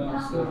রকম হয়?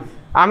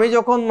 আমি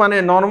যখন মানে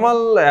নর্মাল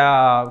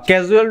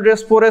ক্যাজুয়াল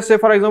ড্রেস পরে, সে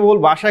ফর এক্সাম্পল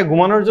বাসায়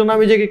ঘুমানোর জন্য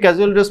আমি যে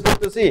ক্যাজুয়াল ড্রেস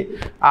পরতেছি,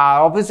 আর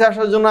অফিসে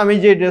আসার জন্য আমি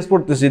যে ড্রেস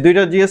পরতেছি,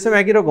 দুইটা জিএসএম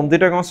একই রকম,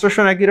 দুইটা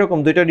কনস্ট্রাকশন একই রকম,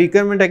 দুইটা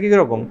রিকোয়ারমেন্ট একই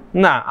রকম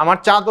না। আমার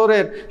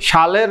চাদরের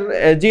শালের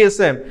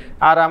জিএসএম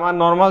আর আমার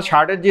নর্মাল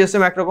শার্টের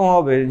জিএসএম একরকম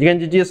হবে,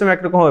 গেঞ্জি জিএসএম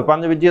একরকম হবে,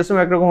 পাঞ্জাবির জিএসএম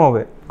একরকম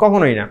হবে?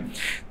 কখনোই না।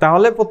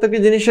 তাহলে প্রত্যেকটি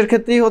জিনিসের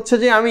ক্ষেত্রেই হচ্ছে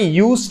যে আমি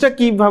ইউজটা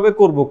কিভাবে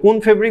করব, কোন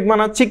ফেব্রিক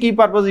বানাচ্ছি, কি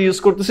পারপাসে ইউজ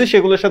করতেছি,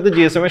 সেগুলোর সাথে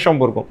জিএসএম এর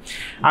সম্পর্ক।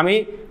 আমি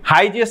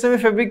হাই জিএসএম এ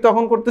ফেব্রিক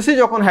তখন করতেছি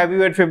যখন হেভি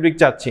ওয়েট ফেব্রিক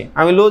চাচ্ছি,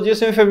 আমি লো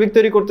জিএসএম এ ফেব্রিক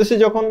তৈরি করতেছি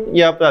যখন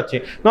চাচ্ছি।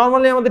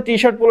 নর্মালি আমাদের টি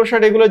শার্ট, পোলো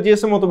শার্ট এগুলো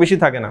জিএসএম অত বেশি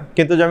থাকে না,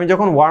 কিন্তু আমি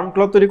যখন ওয়ার্ম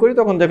ক্লথ তৈরি করি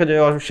তখন দেখা যায়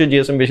অবশ্যই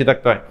জিএসএম বেশি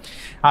থাকতে হয়।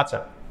 আচ্ছা,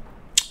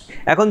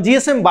 এখন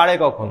জিএসএম বাড়ে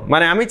কখন,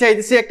 মানে আমি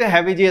চাইতেছি একটা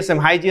heavy GSM,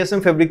 high GSM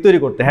fabric তৈরি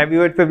করতে, হেভি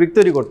ওয়েট ফেব্রিক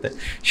তৈরি করতে।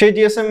 সেই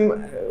জিএসএম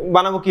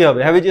বানাবো কি হবে,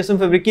 হেভি জিএসএম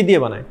ফেব্রিক কি দিয়ে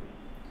বানায়?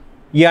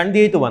 ইয়ার্ন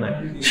দিয়েই তো বানায়।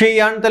 সেই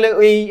ইয়ার্ন তাহলে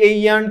এই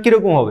ইয়ার্ন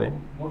কিরকম হবে,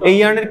 এই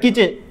ইয়ার্নের কি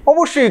চেঞ্জ?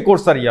 অবশ্যই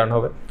কোর্সার ইয়ার্ন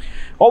হবে।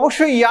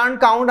 অবশ্যই ইয়ার্ন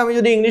কাউন্ট, আমি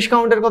যদি ইংলিশ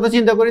কাউন্টের কথা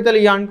চিন্তা করি তাহলে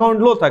ইয়ার্ন কাউন্ট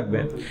লো থাকবে,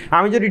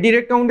 আমি যদি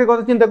ডিরেক্ট কাউন্টের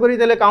কথা চিন্তা করি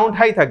তাহলে কাউন্ট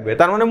হাই থাকবে।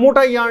 তার মানে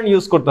মোটা ইয়ার্ন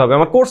ইউজ করতে হবে,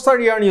 আমার কোর্সার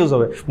ইয়ার্ন ইউজ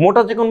হবে।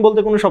 মোটা চিকন বলতে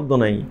কোনো শব্দ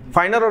নাই,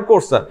 ফাইনার আর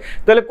কোর্সার,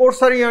 তাহলে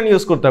কোর্সার ইয়ার্ন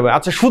ইউজ করতে হবে।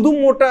 আচ্ছা, শুধু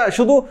মোটা,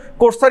 শুধু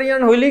কোর্সার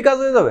ইয়ার্ন হইলেই কাজ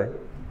হয়ে যাবে?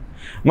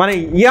 মানে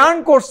ইয়ার্ন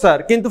কোর্সার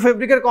কিন্তু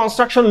ফেব্রিকের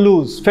কনস্ট্রাকশন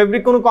লুজ,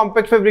 ফেব্রিক কোনো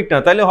কম্প্যাক্ট ফেব্রিক না,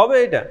 তাহলে হবে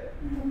এটা?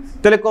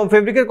 তাহলে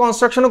ফেব্রিকের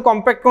কনস্ট্রাকশনও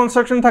কম্প্যাক্ট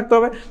কনস্ট্রাকশন থাকতে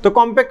হবে। তো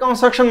কম্প্যাক্ট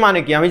কনস্ট্রাকশন মানে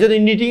কি? আমি যদি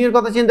নিটিং এর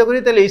কথা চিন্তা করি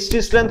তাহলে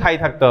স্টিচ স্ট্রেংথ হাই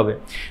থাকতে হবে।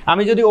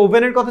 আমি যদি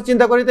ওভেনের কথা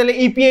চিন্তা করি তাহলে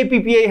ইপিআই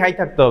পিপিআই হাই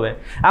থাকতে হবে।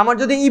 আমার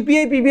যদি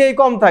ইপিআই পিপিআই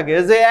কম থাকে,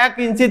 যে 1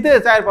 ইঞ্চিতে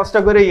 4-5টা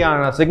করে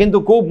ইয়ার্ন আছে কিন্তু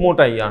খুব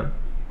মোটা ইয়ার্ন,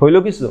 হইল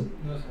কিছু?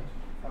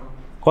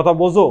 কথা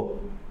বোঝো?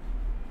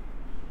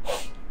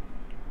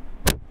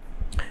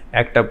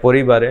 একটা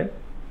পরিবারে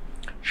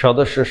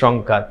সদস্য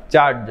সংখ্যা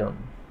 4 জন,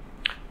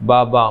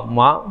 বাবা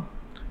মা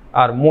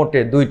আর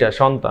মোটে 2টা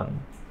সন্তান।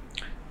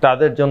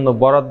 তাদের জন্য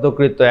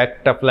বরাদ্দকৃত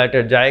একটা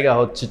ফ্ল্যাটের জায়গা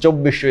হচ্ছে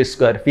 2400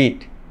 স্কোয়ার ফিট।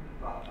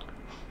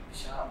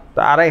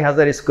 তা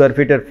 2500 স্কোয়ার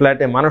ফিটের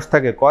ফ্ল্যাটে মানুষ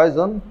থাকে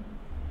কয়জন?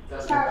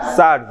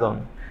 4 জন।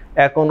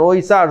 এখন ওই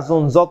 4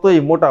 জন যতই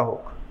মোটা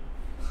হোক,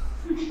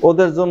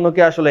 ওদের জন্য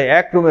কি আসলে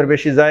এক রুমের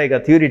বেশি জায়গা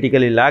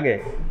থিওরিটিক্যালি লাগে?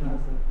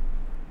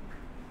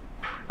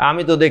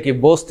 আমি তো দেখি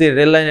বস্তির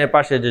রেল লাইনের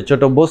পাশে যে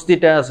ছোট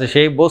বস্তিটা আছে,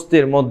 সেই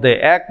বস্তির মধ্যে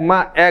 1 মা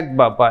 1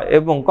 বাবা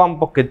এবং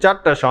কমপক্ষে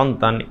 4টা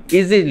সন্তান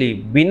ইজিলি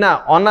বিনা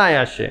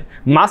অনায়াসে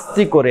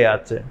মাস্তি করে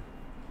আছে।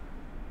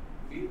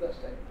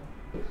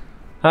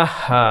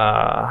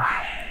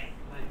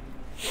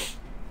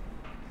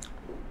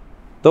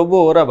 তবু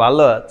ওরা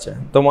ভালো আছে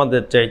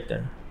তোমাদের চাইতে।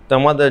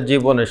 তোমাদের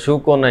জীবনে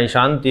সুখও নাই,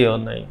 শান্তিও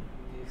নাই,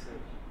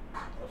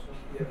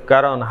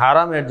 কারণ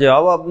হারামের যে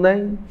অভাব নাই,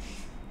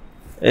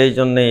 এই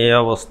জন্যে এই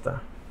অবস্থা।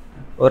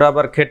 ওরা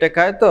আবার খেটে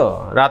খায় তো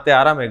রাতে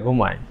আরামে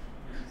ঘুমায়।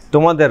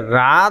 তোমাদের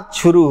রাত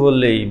শুরু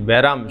হলেই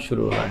ব্যারাম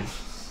শুরু হয়।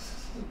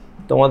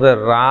 তোমাদের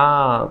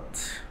রাত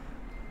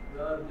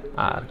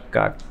আর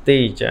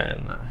কাটতেই চায়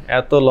না,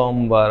 এত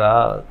লম্বা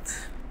রাত।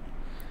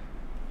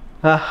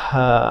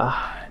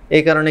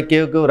 এই কারণে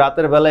কেউ কেউ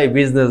রাতের বেলায়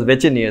বিজনেস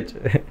বেছে নিয়েছে,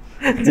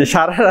 যে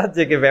সারা রাত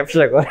জেগে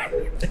ব্যবসা করে।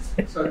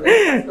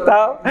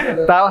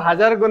 তাও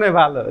 1000 গুণে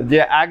ভালো যে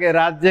আগে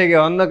রাত জেগে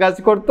অন্য কাজ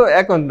করতো,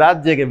 এখন রাত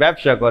জেগে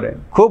ব্যবসা করে।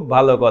 খুব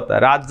ভালো কথা,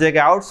 রাত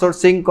জেগে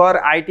আউটসোর্সিং কর,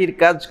 আইটির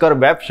কাজ কর,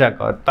 ব্যবসা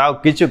কর, তাও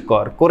কিছু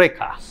কর, করে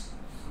খা,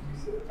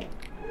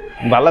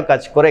 ভালো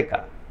কাজ করে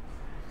খা।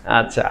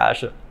 আচ্ছা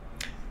আসো,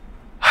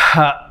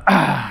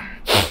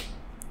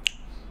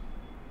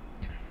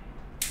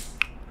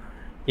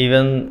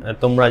 ইভেন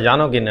তোমরা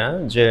জানো কিনা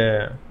যে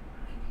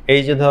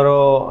এই যে ধরো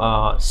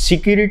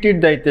সিকিউরিটির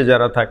দায়িত্বে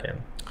যারা থাকেন,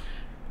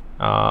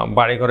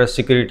 বাড়িঘরের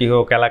সিকিউরিটি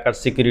হোক, এলাকার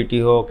সিকিউরিটি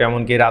হোক,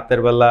 এমনকি রাতের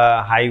বেলা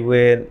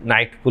হাইওয়ে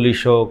নাইট পুলিশ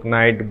হোক,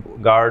 নাইট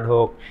গার্ড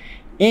হোক,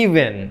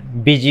 ইভেন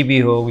বিজিবি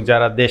হোক,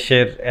 যারা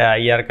দেশের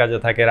ইয়ার কাজে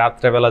থাকে,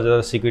 রাত্রেবেলা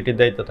যারা সিকিউরিটির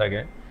দায়িত্ব থাকে,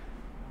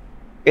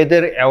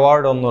 এদের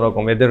অ্যাওয়ার্ড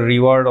অন্যরকম, এদের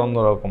রিওয়ার্ড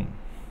অন্যরকম।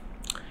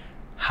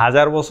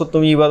 1000 বছর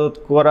তুমি ইবাদত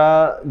করা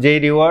যেই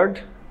রিওয়ার্ড,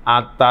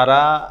 আর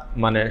তারা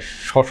মানে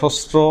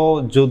সশস্ত্র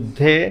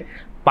যুদ্ধে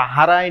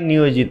পাহারায়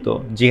নিয়োজিত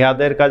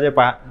জিহাদের কাজে,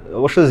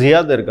 অবশ্য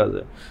জিহাদের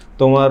কাজে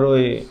তোমার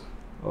ওই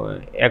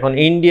এখন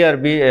ইন্ডিয়ার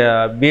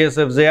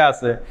বিএসএফ যে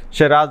আছে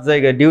সে রাত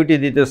জায়গায় ডিউটি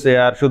দিতেছে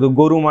আর শুধু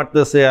গরু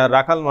মারতেছে আর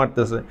রাখাল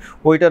মারতেছে,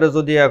 ওইটারে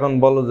যদি এখন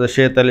বলো যে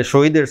সে তাহলে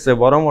শহীদের চেয়ে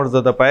বড়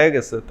মর্যাদা পেয়ে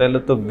গেছে, তাহলে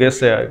তো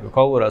গেছে,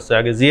 খবর আছে।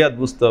 আগে জিহাদ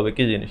বুঝতে হবে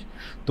কি জিনিস।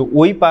 তো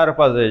ওই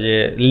পারপাজে, যে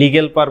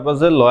লিগেল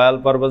পারপাজে, লয়াল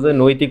পারপাজে,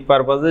 নৈতিক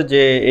পারপাজে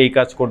যে এই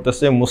কাজ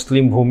করতেছে,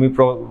 মুসলিম ভূমি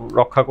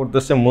রক্ষা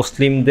করতেছে,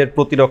 মুসলিমদের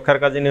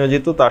প্রতিরক্ষার কাজে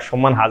নিয়োজিত, তার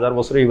সম্মান 1000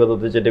 বছরের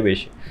ইবাদতের চেয়ে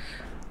বেশি।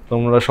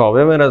 তোমরা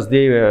সবে মেরাজ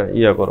দিয়ে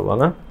ইয়া করবা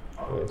না?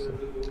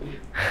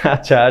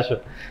 আচ্ছা আসো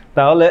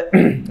তাহলে,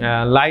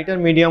 লাইট আর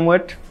মিডিয়াম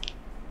ওয়েট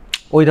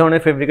ওই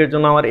ধরনের ফেব্রিকের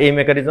জন্য আমার এই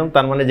মেকানিজম।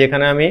 তার মানে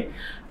যেখানে আমি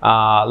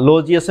লো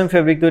জিএসএম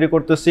ফেব্রিক তৈরি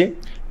করতেছি,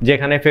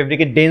 যেখানে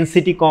ফেব্রিকের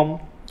ডেন্সিটি কম,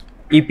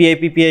 ইপিআই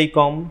পিপিআই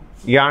কম,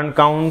 ইয়ার্ন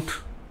কাউন্ট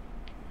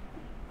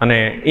মানে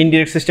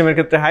ইনডিরেক্ট সিস্টেমের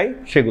ক্ষেত্রে হাই,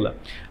 সেগুলো।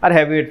 আর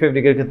হ্যাভি ওয়েট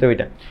ফেব্রিকের ক্ষেত্রে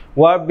ওইটা।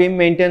 ওয়ার্প বিম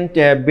মেনটেন,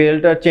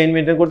 বেল্ট আর চেইন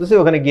মেনটেন করতেছি,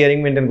 ওখানে গিয়ারিং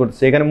মেনটেন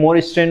করতেছি। এখানে মোর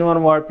স্ট্রেন ওয়ার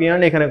ওয়ার্প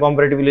ইয়ার্ন, এখানে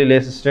comparatively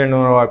less strain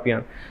war warp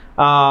yarn.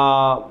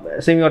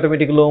 Semi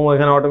automatic লুম,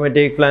 এখানে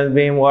অটোমেটিক ফ্ল্যাশ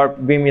বিম, ওয়ার্প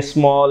বিম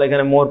স্মল,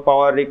 এখানে মোর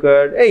পাওয়ার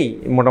রিকোয়ার্ড, এই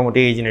মোটামুটি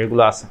এই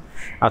জিনিসগুলো আছে।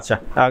 আচ্ছা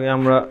আগে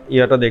আমরা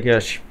ইয়াটা দেখে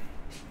আসি।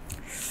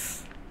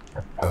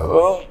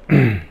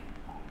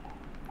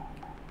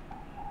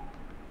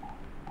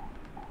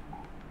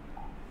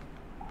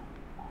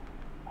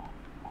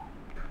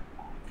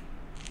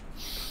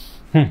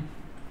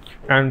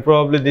 And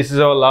probably this is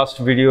our last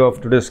video of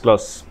today's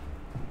class.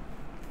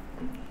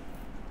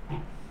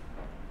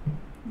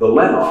 The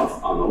let-off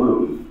on the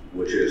loom,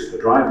 which is the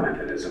drive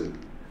mechanism,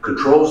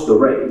 controls the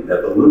rate that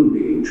the loom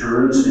beam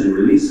turns and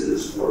releases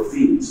or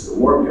feeds the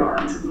warp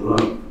yarn to the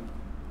loom.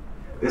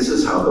 This is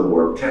how the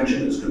warp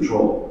tension is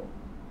controlled.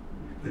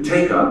 The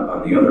take-up, on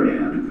the other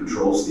hand,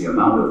 controls the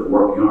amount of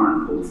warp yarn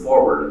pulled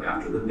forward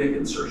after the pick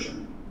insertion.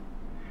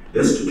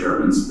 This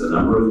determines the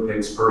number of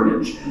picks per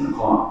inch in the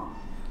cloth.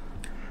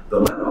 The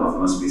let-off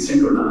must be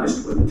synchronized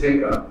with the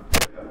take-up to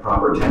have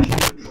proper tension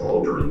control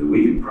during the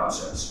weaving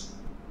process.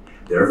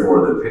 Therefore,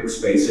 the pick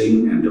spacing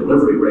and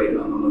delivery rate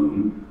on the loom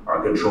are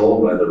controlled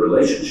by the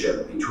relationship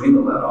between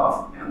the let-off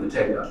and the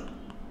take-up.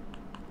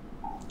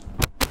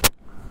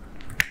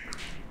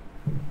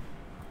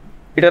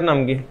 এটার নাম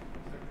কি?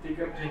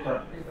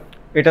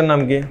 এটার নাম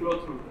কি?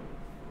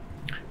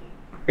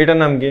 এটার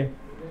নাম কি?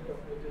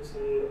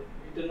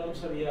 এটার নাম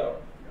স্যার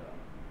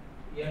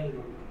ইয়াং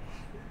রোল।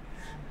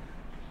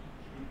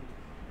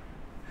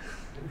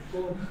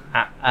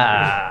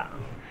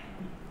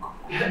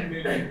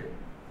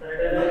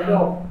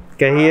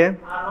 कहिए,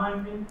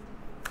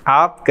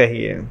 आप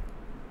कहिए।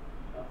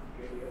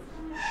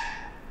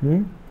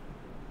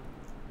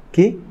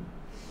 কি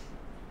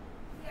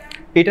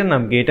এটার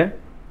নাম কি? এটা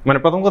মানে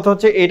প্রথম কথা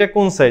হচ্ছে এটা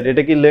কোন সাইড?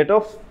 এটা কি লেট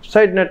অফ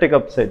সাইড না take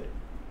up side?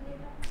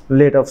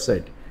 Late of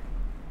side.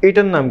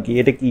 এটার নাম কি?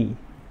 এটা কি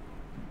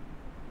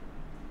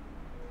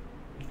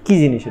কি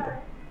জিনিস? এটা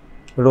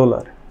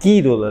রোলার। কি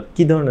রোলার?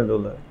 কি ধরনের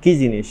রোলার? কি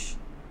জিনিস?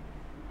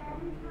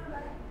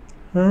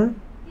 হ্যাঁ,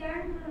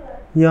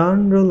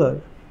 ইয়ার্ন রোলার।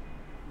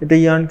 এটা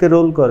ইয়ার্নকে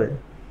রোল করে।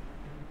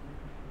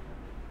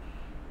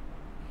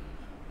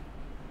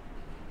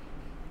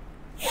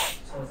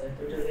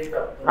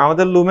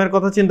 আমাদের লুমের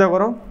কথা চিন্তা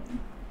করো।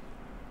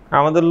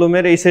 আমাদের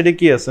লুমের এই সাইডে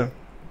কি আছে?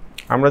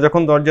 আমরা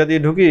যখন দরজা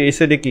দিয়ে ঢুকি এই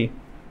সাইডে কি?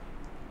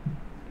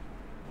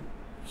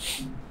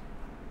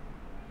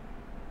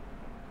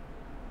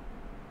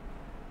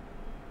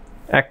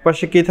 এক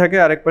পাশে কি থাকে,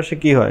 আরেক পাশে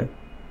কি হয়?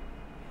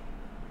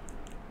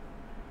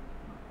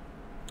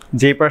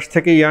 যেই পাশ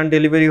থেকে ইয়ার্ন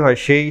ডেলিভারি হয়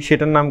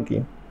সেটার নাম কি?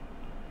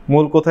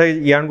 মূল কোথায়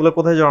ইয়ার্নগুলো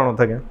কোথায় জড়ানো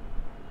থাকে?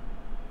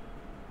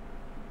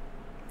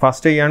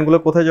 ফার্স্টে ইয়ার্নগুলো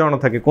কোথায় জড়ানো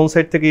থাকে? কোন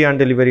সাইড থেকে ইয়ার্ন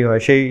ডেলিভারি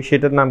হয়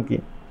সেটার নাম কি?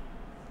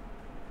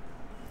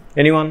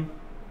 এনিওয়ান?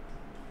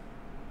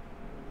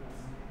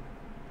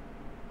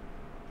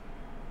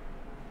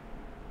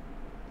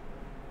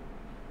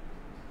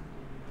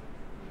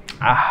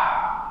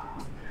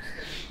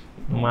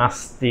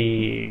 মাস্তি।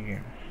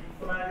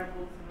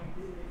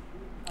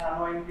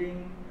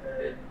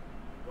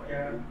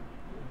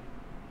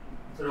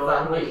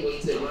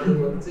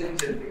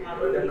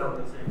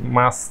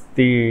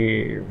 মাস্তি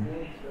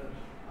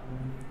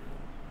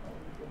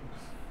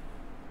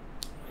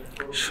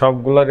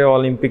সবগুলারে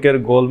অলিম্পিকের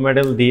গোল্ড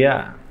মেডেল দিয়া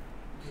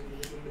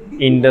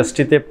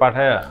ইন্ডাস্ট্রিতে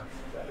পাঠায়া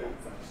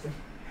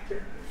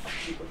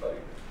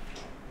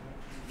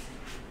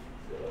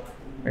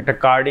একটা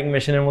কার্ডিং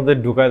মেশিনের মধ্যে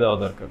ঢুকায় দেওয়া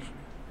দরকার।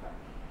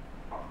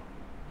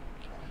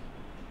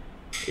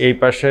 এই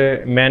পাশে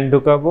ম্যান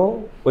ঢুকাবো,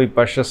 ওই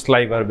পাশে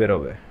স্লাইভার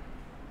বেরোবে।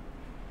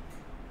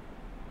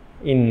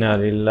 ইন্না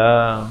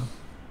লিল্লাহ।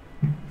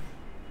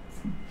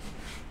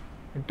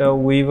 এটা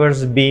উইভার্স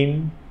বিম।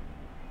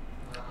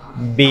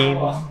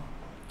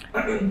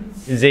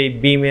 যেই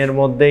বিমের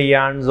মধ্যে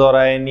ইয়ার্ন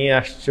জড়ায় নিয়ে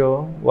আসছো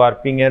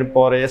ওয়ার্পিং এর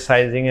পরে,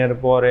 সাইজিং এর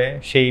পরে,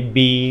 সেই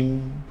বিম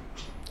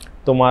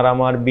তোমার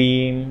আমার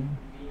বিম।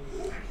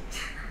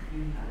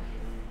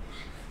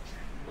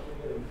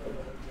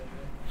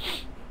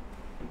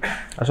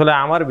 আসলে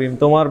আমার বিম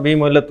তোমার বিম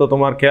হইলে তো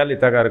তোমার খেয়ালই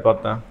থাকার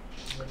কথা।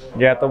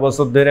 যে এত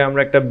বছর ধরে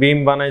আমরা একটা বিম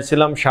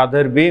বানাইছিলাম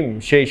স্বাদের বিম,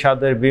 সেই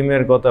স্বাদের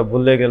বিমের কথা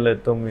ভুলে গেলে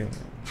তুমি।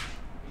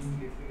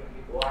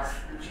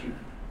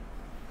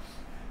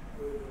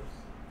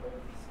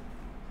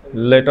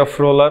 লেট অফ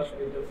রোলার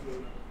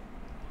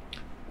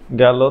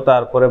গেল,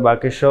 তারপরে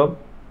বাকি সব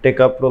take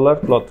up roller,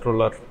 cloth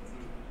roller.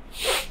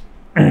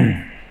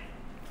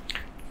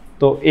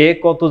 তো এ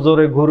কত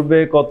জোরে ঘুরবে,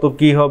 কত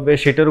কি হবে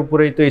সেটার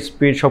উপরেই তো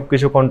স্পিড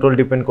সবকিছু কন্ট্রোল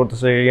ডিপেন্ড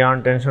করতেছে, ইয়ার্ন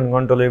টেনশন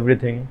কন্ট্রোল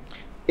এভরিথিং।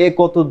 এ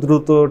কত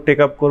দ্রুত টেক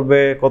আপ করবে,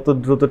 কত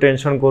দ্রুত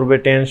টেনশন করবে,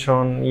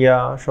 টেনশন ইয়া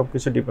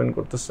সবকিছু ডিপেন্ড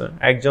করতেছে।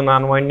 একজন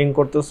আনওয়াইন্ডিং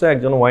করতেছে,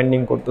 একজন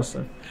ওয়াইন্ডিং করতেছে।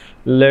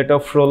 লেট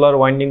অফ রোলার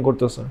ওয়াইন্ডিং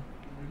করতেছে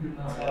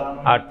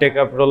আর টেক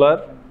আপ রোলার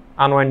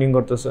আনওয়াইন্ডিং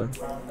করতেছে।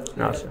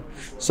 আচ্ছা,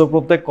 সো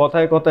প্রত্যেক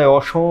কথায় কথায়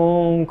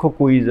অসংখ্য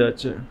কুইজ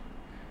আছে,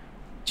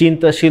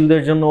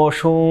 চিন্তাশীলদের জন্য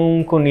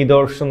অসংখ্য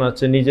নিদর্শন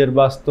আছে নিজের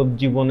বাস্তব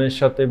জীবনের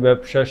সাথে,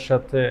 ব্যবসার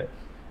সাথে,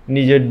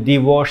 নিজের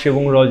দিবস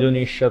এবং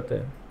রজনীর সাথে।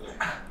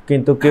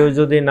 কিন্তু কেউ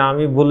যদি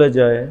নামই ভুলে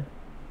যায়,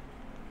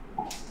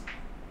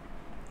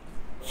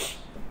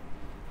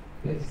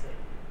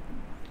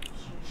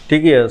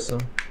 ঠিকই আছে,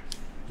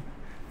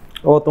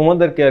 ও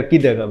তোমাদেরকে আর কি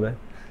দেখাবে।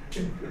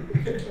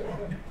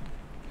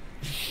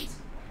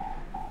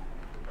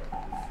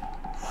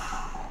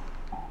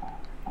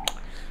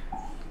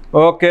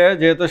 ওকে,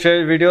 যেহেতু শেষ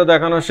ভিডিও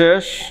দেখানো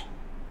শেষ,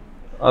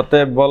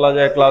 অতএব বলা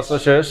যায় ক্লাসও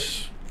শেষ।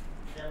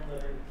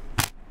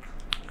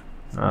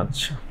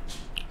 আচ্ছা,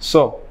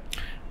 so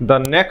the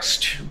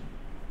next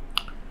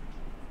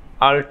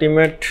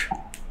ultimate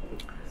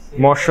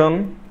motion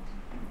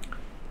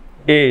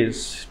is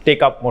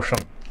take up motion.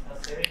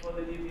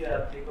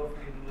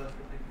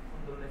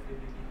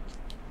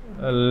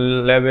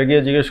 ল্যাবে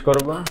গিয়ে জিজ্ঞেস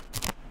করবা,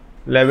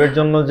 ল্যাবের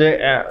জন্য যে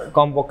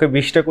কমপক্ষে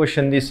 20টা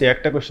কোয়েশ্চেন দিয়েছি,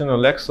 একটা কোয়েশ্চেনও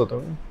লেখছো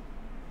তুমি?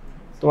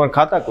 তোমার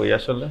খাতা কই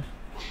আসলে?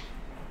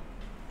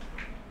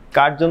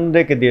 কার জন্য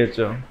রেখে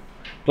দিয়েছো?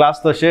 ক্লাস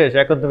তো শেষ,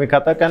 এখন তুমি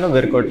খাতা কেন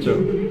বের করছো?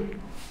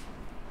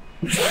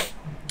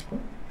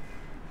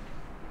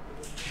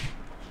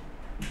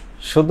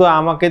 শুধু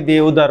আমাকে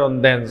দিয়ে উদাহরণ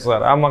দেন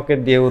স্যার, আমাকে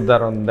দিয়ে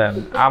উদাহরণ দেন,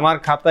 আমার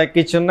খাতায়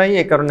কিছু নাই,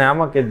 এই কারণে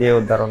আমাকে দিয়ে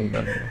উদাহরণ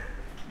দেন।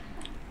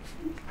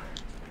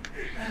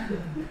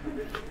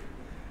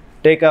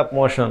 টেক আপ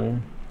মোশন,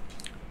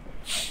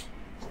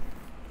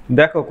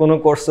 দেখো কোনো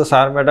কোর্সে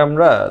স্যার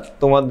ম্যাডামরা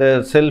তোমাদের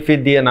সেলফি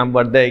দিয়ে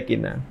নাম্বার দেয়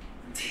কিনা,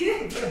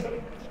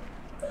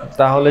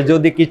 তাহলে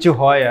যদি কিছু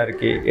হয় আর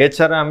কি।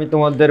 এছাড়া আমি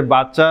তোমাদের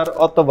বাঁচার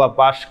অথবা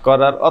পাস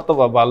করার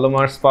অথবা ভালো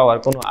মার্কস পাওয়ার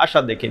কোনো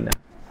আশা দেখি না,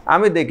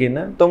 আমি দেখি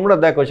না, তোমরা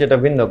দেখো সেটা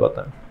ভিন্ন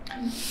কথা।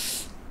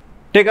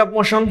 টেক আপ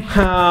মোশন,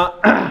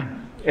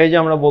 এই যে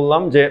আমরা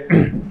বললাম যে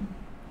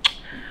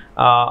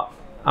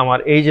আমার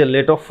এই যে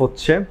লেট অফ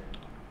হচ্ছে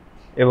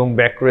এবং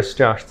ব্যাক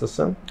রেস্টে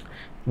আসতেছে,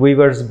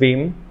 উইভার্স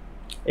বিম,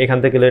 এখান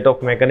থেকে লেট অফ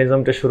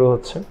মেকানিজমটা শুরু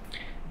হচ্ছে,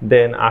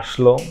 দেন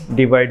আসলো,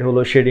 ডিভাইড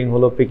হলো, শেডিং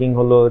হলো, পিকিং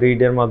হলো,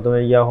 রিডের মাধ্যমে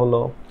ইয়া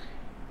হলো,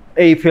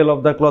 এই ফেল অফ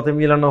দ্য ক্লথে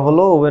মিলানো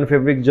হলো, ওভেন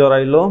ফেব্রিক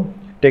জড়াইলো,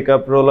 টেক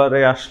আপ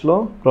রোলারে আসলো,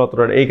 ক্লথ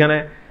রোলার। এইখানে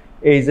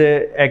এই যে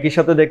একই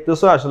সাথে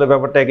দেখতেছো, আসলে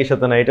ব্যাপারটা একই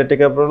সাথে না, এটা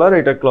টেক আপ রোলার,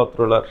 এটা ক্লথ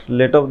রোলার।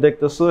 লেট অফ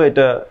দেখতেছো,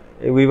 এটা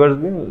weavers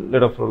beam,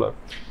 late of roller.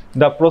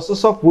 The process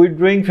of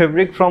withdrawing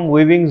fabric from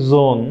weaving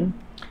zone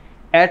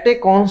at a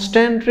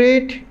constant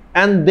rate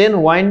and then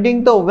winding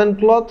the oven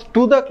cloth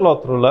to the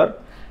cloth roller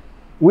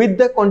with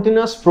the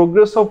continuous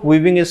progress of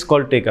weaving is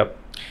called take up.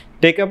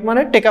 Take up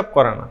মানে take up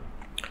করা না,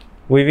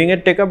 weaving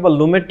এর take up বা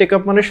লুমের take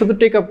up মানে শুধু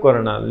take up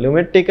করে না।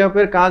 লুমের take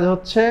আপের কাজ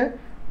হচ্ছে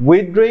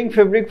withdrawing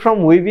fabric from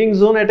weaving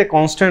zone at a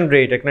constant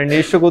rate, একটা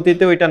নির্দিষ্ট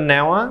গতিতে ওইটা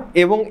নেওয়া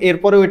এবং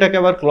এরপরে ওইটাকে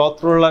আবার ক্লথ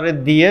রোলারে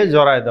দিয়ে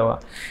জড়ায় দেওয়া।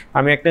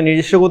 আমি একটা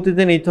নির্দিষ্ট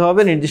গতিতে নিতে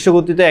হবে, নির্দিষ্ট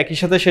গতিতে একই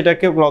সাথে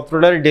সেটাকে ক্লথ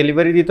রোলারে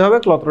ডেলিভারি দিতে হবে,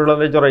 ক্লথ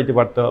রোলারে জড়াইতে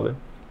পারতে হবে,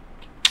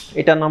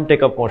 এটার নাম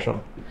টেক আপ মোশন।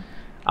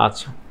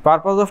 আচ্ছা,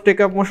 purpose of take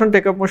up motion,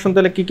 take up motion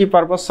তাহলে কি কি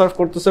পারপাস সার্ভ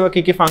করতেছে বা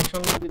কি কি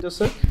ফাংশন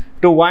দিতেছে?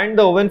 Two wind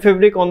the oven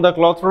fabric on the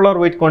cloth roller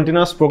with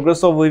continuous progress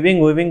of weaving,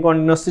 weaving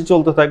continuously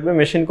চলতে থাকবে,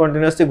 মেশিন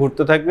কন্টিনিউয়াসলি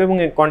ঘুরতে থাকবে এবং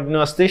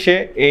কন্টিনিউয়াসলি সে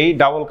এই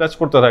ডাবল কাজ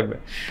করতে থাকবে।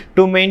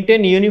 To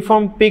maintain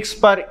uniform pix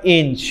per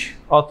inch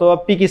অথবা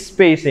পিক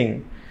স্পেসিং,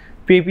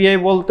 পিপিআই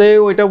বলতে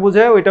ওইটা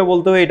বোঝায়, ওইটা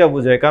বলতেও এটা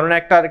বোঝায়, কারণ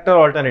একটা আরেকটার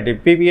অল্টারনেটিভ।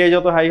 পিপিআই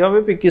যত হাই হবে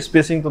পিক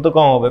স্পেসিং তত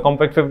কম হবে,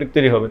 কম্প্যাক্ট ফেব্রিক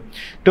তৈরি হবে।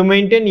 To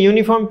maintain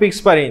uniform pix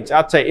per inch,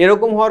 আচ্ছা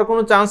এরকম হওয়ার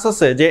কোনো চান্স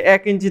আছে যে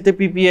 1 ইঞ্চিতে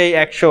পিপিআই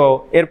 100,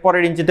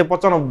 এরপরের ইঞ্চিতে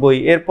 95,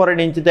 এরপরের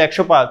ইঞ্চিতে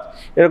 105,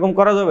 এরকম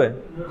করা যাবে?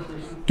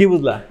 কি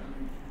বুঝলা?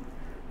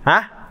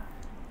 হ্যাঁ,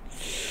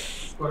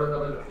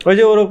 ওই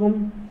যে ওরকম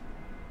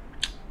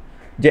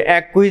যে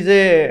এক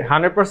কুইজে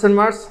 100%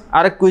 মার্কস,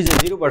 আরেক কুইজে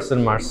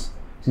 0% মার্কস,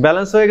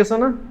 ব্যালেন্স হয়ে গেছে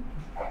না?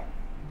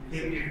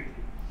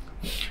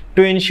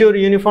 To ensure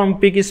uniform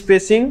peak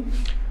spacing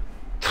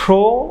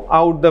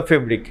throughout the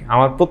fabric,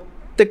 আমার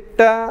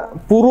প্রত্যেকটা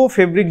পুরো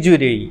ফেব্রিক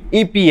জুড়েই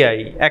ইপিআই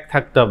এক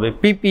থাকতে হবে,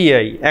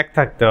 পিপিআই এক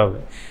থাকতে হবে।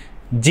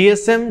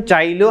 জিএসএম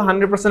চাইলেও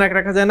 100% এক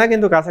রাখা যায় না,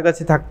 কিন্তু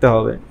কাছাকাছি থাকতে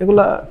হবে,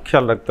 এগুলা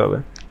খেয়াল রাখতে হবে।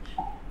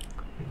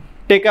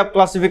 Take up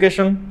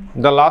classification,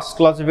 the last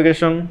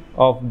classification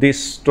of this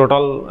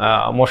total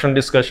motion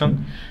discussion.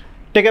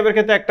 টেকআপের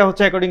ক্ষেত্রে একটা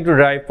হচ্ছে according to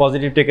drive,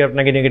 positive take up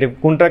নাকি নেগেটিভ,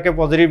 কোনটাকে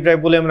পজিটিভ ড্রাইভ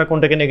বলে আমরা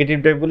কোনটাকে নেগেটিভ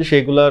ড্রাইভ বলি,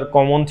 সেইগুলোর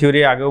কমন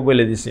থিওরি আগেও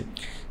বলে দিছি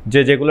যে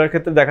যেগুলোর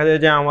ক্ষেত্রে দেখা যায়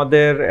যে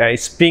আমাদের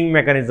spring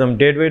mechanism,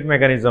 dead wait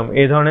mechanism,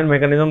 এই ধরনের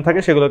মেকানিজম থাকে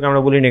সেগুলোকে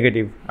আমরা বলি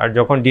নেগেটিভ, আর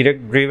যখন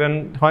ডিরেক্ট ড্রিভেন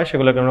হয়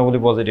সেগুলোকে আমরা বলি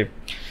positive.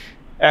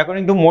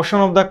 According to motion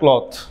of the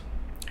cloth,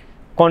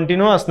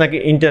 continuous নাকি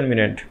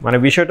ইন্টারমিনেন্ট, মানে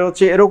বিষয়টা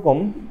হচ্ছে এরকম,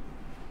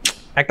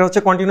 একটা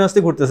হচ্ছে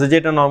কন্টিনিউয়াসলি ঘুরতেছে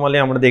যেটা নর্মালি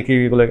আমরা দেখি,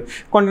 এগুলো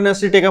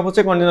কন্টিনিউয়াসলি টেকআপ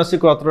হচ্ছে, কন্টিনিউয়াসলি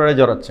ক্লথ রোলারে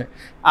জড়াচ্ছে।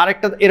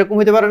 আরেকটা এরকম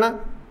হতে পারে না,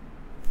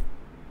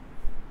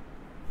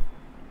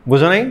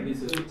 বুঝো নাই?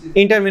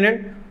 ইন্টারমিনেন্ট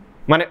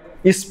মানে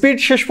স্পিড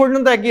শেষ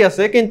পর্যন্ত একই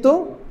আছে কিন্তু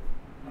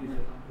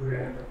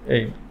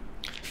এই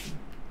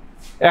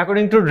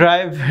according to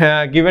drive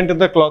given to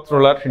the cloth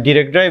roller,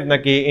 direct drive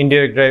নাকি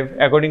indirect drive,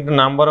 according to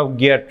number of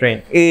gear train.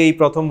 এই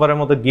প্রথমবারের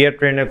মতো গিয়ার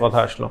ট্রেনের কথা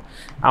আসলো।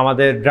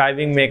 আমাদের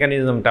ড্রাইভিং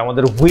মেকানিজমটা,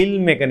 আমাদের হুইল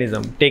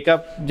মেকানিজম,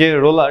 টেকআপ যে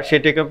রোলার, সেই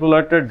টেকআপ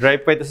রোলারটা ড্রাইভ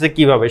পাইতেছে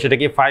কিভাবে, সেটা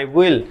কি 5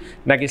 হুইল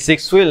নাকি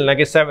 6 হুইল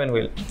নাকি 7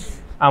 হুইল।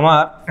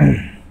 আমার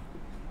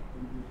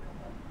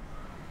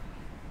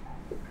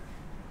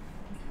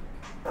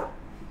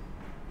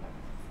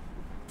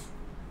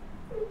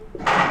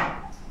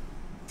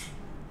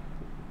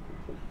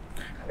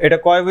এটা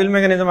কয় হুইল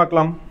মেকানিজম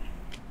আঁকলাম?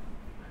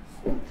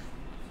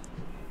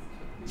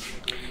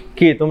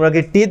 কি তোমরা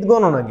কি টিথ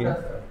গনো নাকি?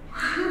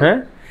 হ্যাঁ,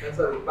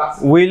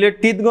 হুইলের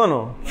টিথ গনো?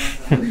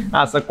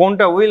 আচ্ছা,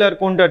 কোনটা হুইল আর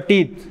কোনটা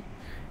টিথ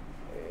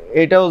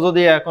এটাও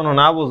যদি এখনো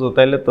না বোঝো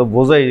তাহলে তো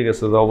বোঝাই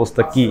গেছে যে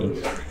অবস্থা কি।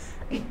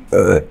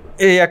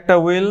 এই একটা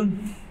হুইল,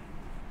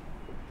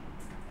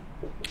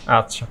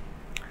 আচ্ছা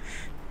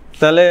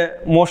তাহলে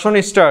মোশন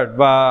স্টার্ট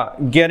বা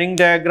গিয়ারিং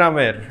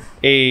ডায়াগ্রামের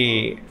এই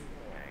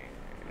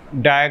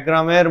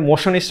ডায়াগ্রামের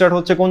মোশন স্টার্ট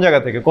হচ্ছে কোন জায়গা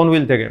থেকে, কোন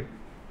হুইল থেকে?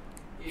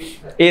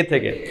 এ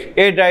থেকে।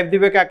 এ ড্রাইভ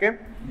দিবে কাকে?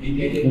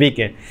 বি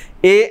কে।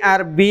 এ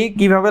আর বি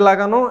কিভাবে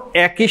লাগানো?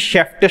 একই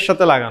শ্যাফটের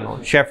সাথে লাগানো,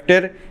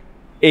 শ্যাফটের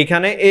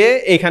এইখানে এ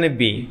এইখানে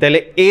বি, তাহলে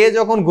এ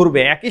যখন ঘুরবে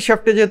একই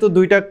শ্যাফটে যেহেতু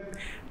দুইটা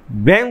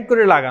ব্যাং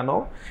করে লাগানো,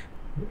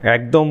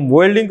 একদম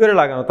ওয়েল্ডিং করে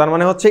লাগানো, তার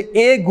মানে হচ্ছে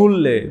এ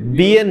ঘুরলে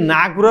বি এ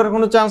না ঘুরার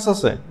কোনো চান্স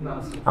আছে?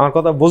 আমার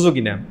কথা বোঝো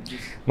কিনা?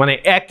 মানে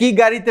একই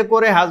গাড়িতে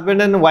করে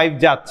হাজব্যান্ড এন্ড ওয়াইফ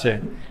যাচ্ছে,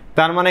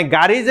 তার মানে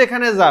গাড়ি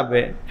যেখানে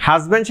যাবে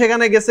হাজব্যান্ড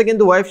সেখানে গেছে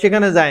কিন্তু ওয়াইফ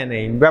সেখানে যায়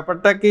নাই,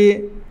 ব্যাপারটা কি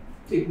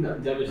ঠিক না?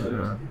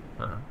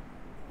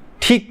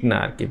 ঠিক না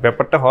আর কি,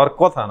 ব্যাপারটা হওয়ার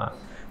কথা না।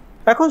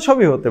 এখন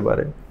সবই হতে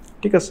পারে,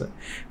 ঠিক আছে,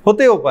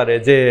 হতেও পারে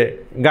যে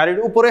গাড়ির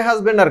উপরে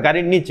হাজব্যান্ড আর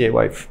গাড়ির নিচে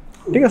ওয়াইফ,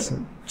 ঠিক আছে,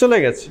 চলে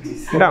গেছে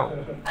ডাউন,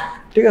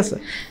 ঠিক আছে।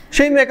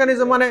 সেই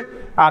মেকানিজম মানে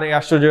আরে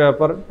আশ্চর্য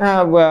ব্যাপার,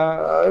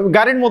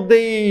 গাড়ির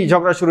মধ্যেই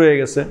ঝগড়া শুরু হয়ে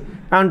গেছে,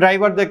 এখন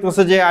ড্রাইভার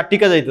দেখতেছে যে আর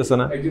টিকা যাইতেছে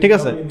না, ঠিক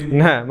আছে,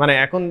 হ্যাঁ মানে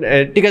এখন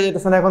টিকা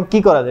যাইতেছে না, এখন কি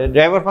করা যায়?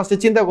 ড্রাইভার ফার্স্টে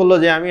চিন্তা করলো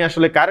যে আমি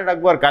আসলে কারে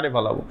রাখবো আর কারে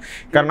ফালাবো,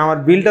 কারণ আমার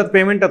বিলটা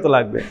পেমেন্টটা তো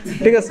লাগবে,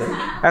 ঠিক আছে।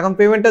 এখন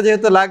পেমেন্টটা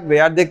যেহেতু লাগবে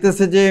আর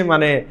দেখতেছে যে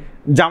মানে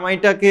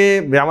জামাইটাকে,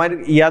 জামাইয়ের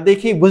ইয়া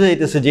দেখেই বোঝা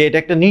যাইতেছে যে এটা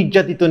একটা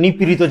নির্যাতিত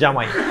নিপীড়িত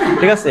জামাই,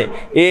 ঠিক আছে।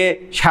 এ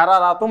সারা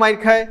রাতও মাইর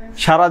খায়,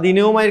 সারা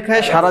দিনেও মাইর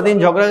খায়, সারাদিন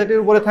ঝগড়াঝাটির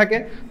উপরে থাকে।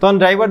 তখন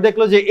ড্রাইভার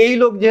দেখলো যে এই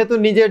লোক যেহেতু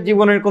নিজের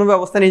জীবনের কোনো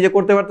ব্যবস্থা নিজে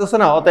করতে পারতেছে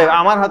না, অতএব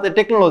আমার হাতে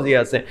টেকনোলজি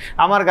আছে,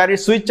 আমার গাড়ির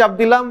সুইচ চাপ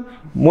দিলাম,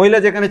 মহিলা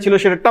যেখানে ছিল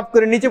সেটা টপ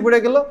করে নিচে পড়ে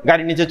গেল,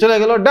 গাড়ি নিচে চলে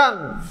গেল, ডান।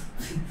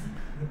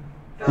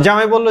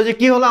 জামাই বললো যে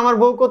কি হলো, আমার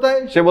বউ কোথায়?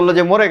 সে বললো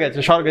যে মরে গেছে,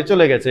 স্বর্গে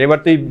চলে গেছে, এবার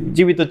তুই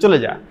জীবিত চলে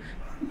যা,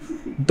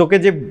 তোকে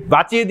যে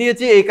বাঁচিয়ে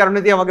দিয়েছি এই কারণে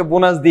তুই আমাকে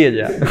বোনাস দিয়ে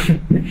যা,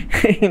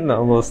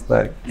 অবস্থা।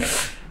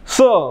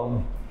 সো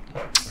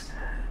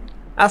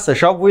আছে,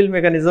 সব হুইল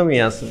মেকানিজমই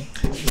আছে।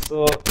 তো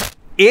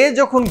এ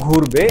যখন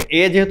ঘুরবে,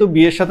 এ যেহেতু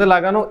বি এর সাথে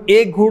লাগানো, এ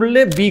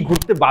ঘুরলে বি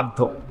ঘুরতে বাধ্য,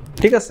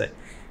 ঠিক আছে।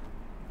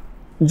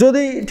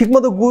 যদি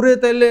ঠিকমতো ঘুরে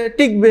তাহলে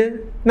টিকবে,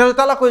 নাহলে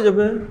তালাক হয়ে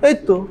যাবে, এই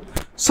তো।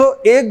 সো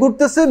এ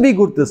ঘুরতেছে, বি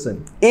ঘুরতেছে,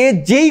 এ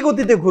যেই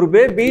গতিতে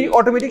ঘুরবে বি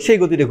অটোমেটিক সেই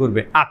গতিতে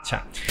ঘুরবে। আচ্ছা,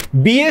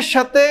 বি এর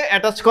সাথে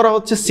অ্যাটাচ করা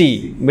হচ্ছে সি,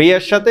 বি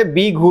এর সাথে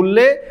বি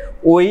ঘুরলে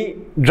ওই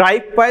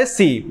ড্রাইভ পায়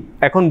সি।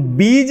 এখন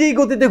বি যেই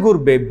গতিতে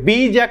ঘুরবে, বি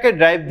যাকে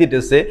ড্রাইভ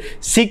দিতেছে,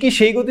 সি কি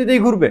সেই গতিতেই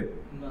ঘুরবে?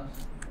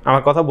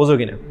 আমার কথা বোঝো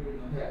কিনা?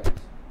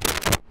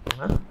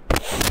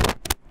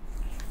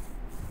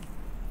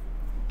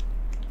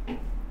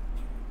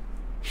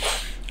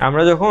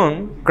 আমরা যখন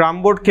ক্রাম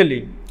বোর্ড খেলি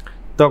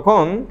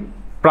তখন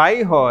প্রায়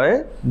হয়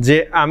যে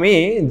আমি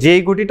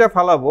যেই গুটিটা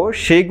ফালাবো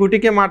সেই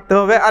গুটিকে মারতে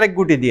হবে আরেক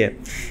গুটি দিয়ে,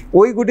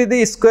 ওই গুটি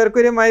দিয়ে স্কোয়ার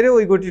করে মাইরে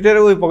ওই গুটিটার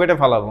ওই পকেটে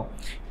ফালাবো।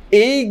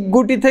 এই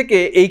গুটি থেকে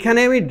এইখানে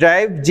আমি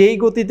ড্রাইভ যেই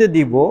গতিতে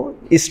দিব,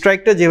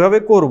 স্ট্রাইকটা যেভাবে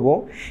করব,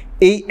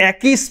 এই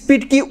একই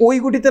স্পিড কি ওই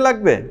গুটিতে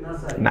লাগবে?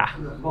 না।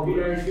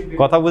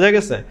 কথা বোঝা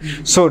গেছে?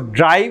 সো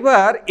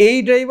ড্রাইভার, এই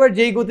ড্রাইভার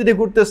যেই গতিতে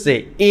ঘুরতেছে,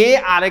 এ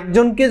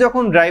আরেকজনকে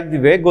যখন ড্রাইভ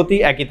দিবে গতি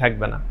একই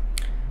থাকবে না।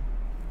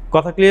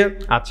 কথা ক্লিয়ার?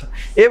 আচ্ছা,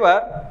 এবার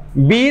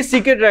বি সি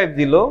কে ড্রাইভ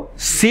দিল,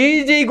 সি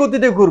যেই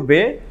গতিতে ঘুরবে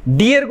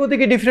ডি এর গতি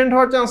কি ডিফারেন্ট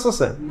হওয়ার চান্স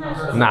আছে?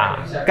 না,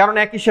 কারণ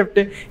একই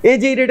শেফটে এ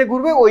যেই রেটে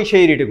ঘুরবে ওই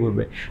সেই রেটে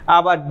ঘুরবে।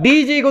 আবার ডি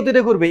যেই গতিতে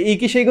ঘুরবে ই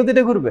কি সেই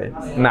গতিতে ঘুরবে?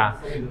 না।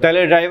 তাহলে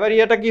ড্রাইভার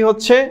ইয়াটা কি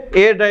হচ্ছে?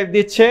 এ ড্রাইভ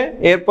দিচ্ছে,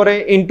 এরপরে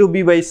into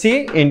B by C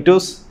into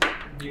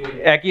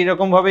একই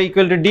রকম ভাবে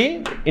equal to D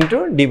into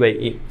D by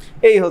ই।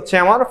 এই হচ্ছে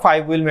আমার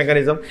 5 হুইল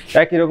মেকানিজম।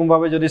 একই রকম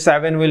ভাবে যদি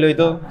 7 হুইল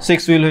হইতো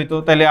 6 হুইল হইতো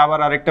তাহলে আবার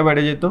আরেকটা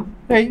বেড়ে যেত।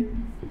 এই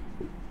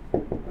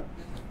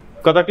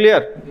কথা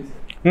ক্লিয়ার?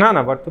 না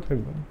না বাড়তে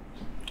থাকবে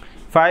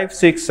 5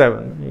 6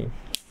 7 এই।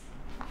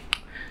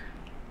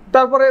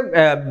 তারপরে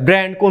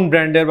ব্র্যান্ড কোন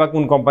ব্র্যান্ডের বা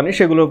কোন কোম্পানি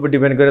সেগুলোর উপর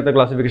ডিপেন্ড করে তো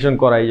ক্লাসিফিকেশন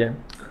করাই যায়।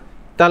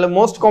 তাহলে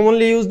মোস্ট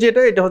কমনলি ইউজ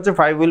যেটা এটা হচ্ছে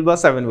 5 হুইল বা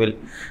 7 হুইল,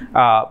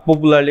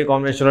 পপুলারলি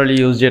কনভেনশনালি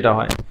ইউজ যেটা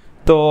হয়।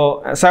 তো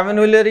 7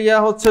 হুইলের ইয়া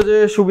হচ্ছে যে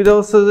সুবিধা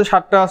হচ্ছে যে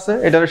 7টা আছে,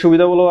 এটার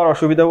সুবিধা বলো আর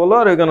অসুবিধা বলো,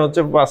 আর ওইখানে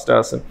হচ্ছে 5টা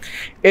আছে।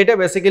 এটা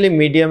বেসিক্যালি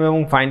মিডিয়াম এবং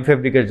ফাইন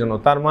ফেব্রিকের জন্য।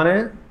 তার মানে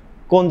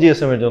কোন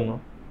জিএসএম এর জন্য?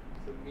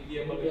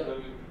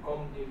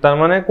 তার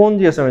মানে কোন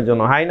জিএসএম এর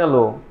জন্য? হাই না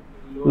লো?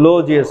 লো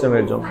জিএসএম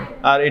এর জন্য।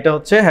 আর এটা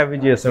হচ্ছে হেভি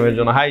জিএসএম এর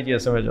জন্য, হাই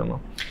জিএসএম এর জন্য।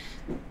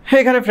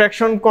 এখানে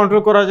ফ্র্যাকশন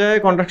কন্ট্রোল করা যায়,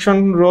 কন্ট্রাকশন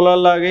রোলার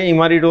লাগে,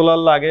 ইমারি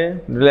রোলার লাগে,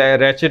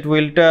 র্যাচেট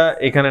হুইলটা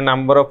এখানে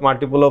নাম্বার অফ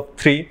মাল্টিপল অফ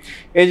 3।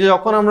 এই যে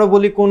যখন আমরা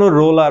বলি কোনো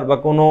রোলার বা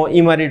কোনো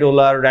ইমারি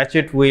রোলার,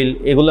 র্যাচেট হুইল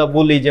এগুলো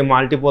বলি যে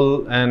মাল্টিপল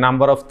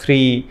নাম্বার অফ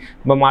 3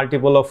 বা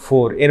মাল্টিপল অফ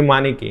 4, এর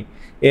মানে কি?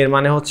 এর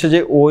মানে হচ্ছে যে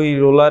ওই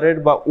রোলারের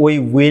বা ওই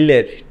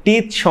হুইলের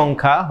টিথ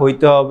সংখ্যা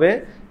হইতে হবে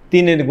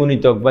 3-এর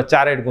গুণিতক বা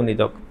 4-এর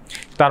গুণিতক।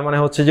 তার মানে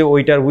হচ্ছে যে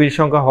ওইটার হুইল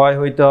সংখ্যা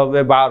হইতে হবে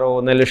 12,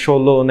 নাহলে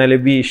 16, নাহলে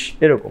 20,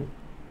 এরকম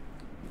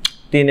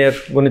 3-এর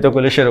গুণিতক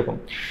হলে সেরকম।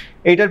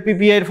 এইটার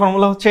পিপিআই এর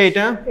ফর্মুলা হচ্ছে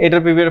এইটা,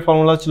 এটার পিপিআই এর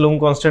ফর্মুলা হচ্ছে লুম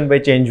কনস্ট্যান্ট বাই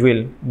চেঞ্জ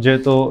হুইল,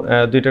 যেহেতু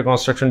দুইটার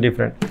construction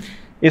different.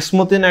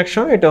 Smooth in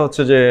action এটা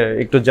হচ্ছে যে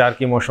একটু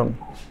জার্কি মোশন।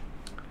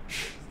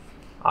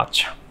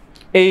 আচ্ছা,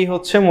 এই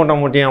হচ্ছে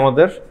মোটামুটি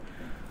আমাদের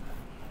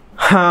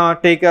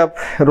take up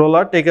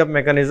roller, take up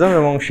mechanism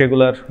এবং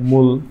সেগুলার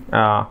মূল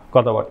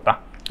কথাবার্তা।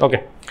 ওকে,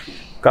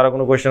 কারো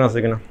কোনো কোয়েশ্চেন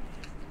আছে কিনা?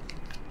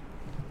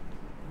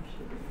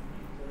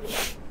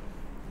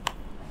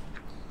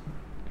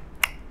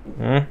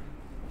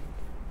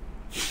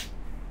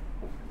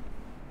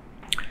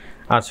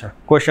 আচ্ছা,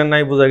 কোয়েশ্চেন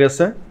নাই বোঝা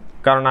গেছে,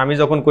 কারণ আমি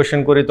যখন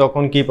কোয়েশ্চেন করি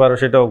তখন কি পারো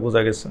সেটাও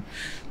বোঝা গেছে।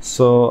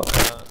 সো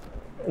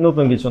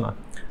নতুন কিছু না।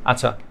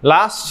 আচ্ছা,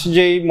 লাস্ট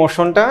যেই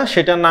মোশনটা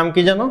সেটার নাম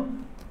কি জানো?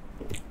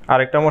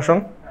 আরেকটা মোশন,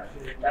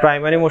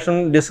 প্রাইমারি মোশন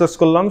ডিসকাস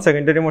করলাম,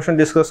 সেকেন্ডারি মোশন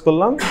ডিসকাস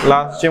করলাম।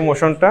 লাস্ট যে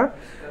মোশনটা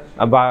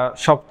বা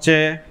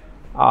সবচেয়ে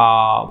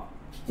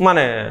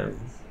মানে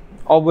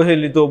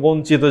অবহেলিত,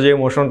 বঞ্চিত যে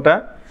মোশনটা,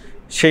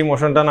 সেই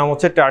মোশনটার নাম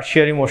হচ্ছে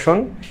টার্সিয়ারি মোশন।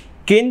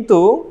 কিন্তু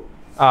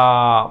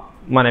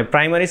মানে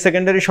প্রাইমারি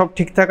সেকেন্ডারি সব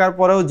ঠিক থাকার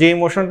পরেও যেই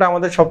মোশনটা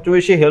আমাদের সবচেয়ে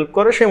বেশি হেল্প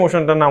করে সেই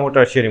মোশনটার নামও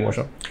টার্সিয়ারি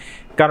মোশন।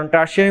 কারণ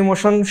টার্সিয়ারি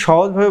মোশন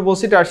সহজভাবে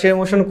বলছি, টার্সিয়ারি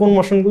মোশন কোন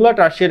মোশনগুলো?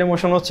 টার্সিয়ারি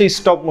মোশন হচ্ছে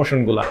স্টপ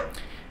মোশনগুলো।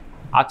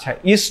 আচ্ছা,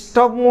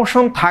 স্টপ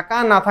মোশন থাকা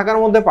না থাকার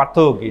মধ্যে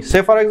পার্থক্য কি? সে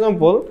ফর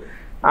এক্সাম্পল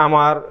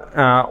আমার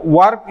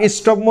ওয়ার্প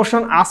স্টপ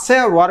মোশন আছে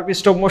আর ওয়ার্প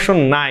স্টপ মোশন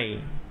নাই,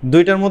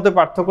 দুইটার মধ্যে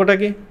পার্থক্যটা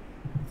কি?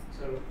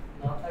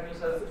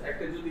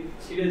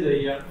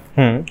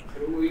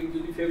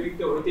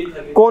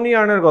 কোন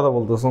ইয়ার্নের কথা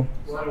বলতেছো?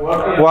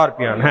 Warp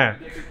yarn. হ্যাঁ,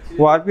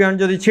 ওয়ার্প ইয়ার্ন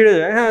যদি ছিঁড়ে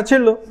যায়, হ্যাঁ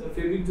ছিড়লো,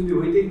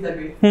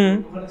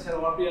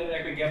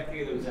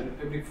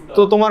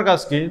 তো তোমার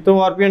কাজ কি? তো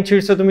ওয়ার্প ইয়ার্ন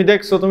ছিঁড়ছে, তুমি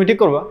দেখছো, তুমি ঠিক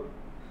করবা?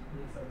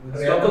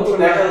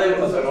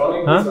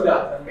 হ্যাঁ,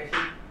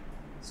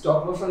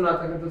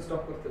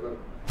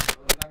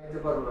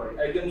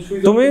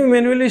 তুমি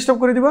ম্যানুয়ালি স্টপ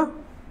করে দিবা,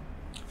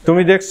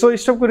 তুমি দেখছো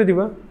স্টপ করে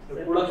দিবা,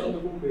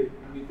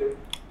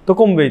 তো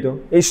কমবেই তো।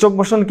 এই স্টপ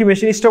মোশন কি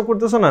মেশিন স্টপ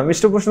করতেছো না?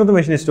 স্টপ মোশন তো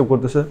মেশিন স্টপ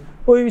করতেছে,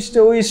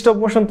 ওই স্টপ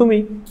মোশন তুমি।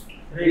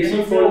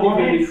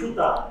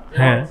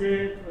 হ্যাঁ,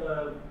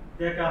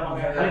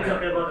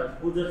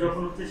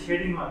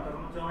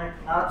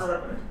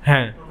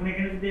 হ্যাঁ,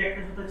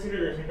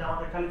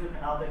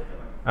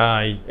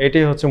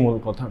 এটাই হচ্ছে মূল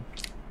কথা।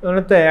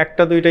 তো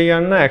একটা দুইটা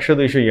ইয়ার না,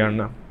 100-200 ইয়ার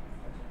না,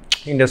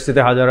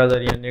 ইন্ডাস্ট্রিতে হাজার হাজার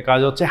ইয়ার নিয়ে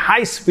কাজ হচ্ছে,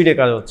 হাই স্পিডে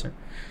কাজ হচ্ছে।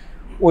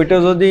 ওইটা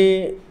যদি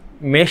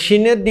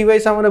মেশিনের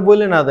ডিভাইস আমরা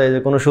বলে না দেয় যে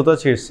কোনো সুতা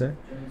ছিঁড়ছে,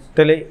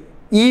 তাহলে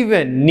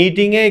ইভেন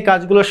নিটিংয়ে এই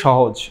কাজগুলো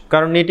সহজ।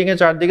 কারণ নিটিংয়ে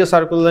চারদিকে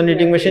সার্কুলার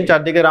নিটিং মেশিন,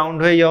 চারদিকে রাউন্ড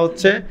হয়ে ইয়ে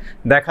হচ্ছে,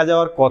 দেখা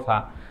যাওয়ার কথা,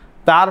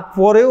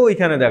 তারপরেও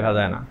ওইখানে দেখা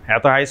যায় না।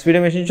 এত হাই স্পিডে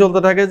মেশিন চলতে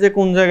থাকে যে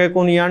কোন জায়গায়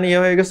কোন ইয়ার্ন ইয়ে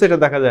হয়ে গেছে এটা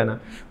দেখা যায় না।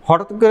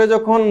 হঠাৎ করে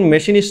যখন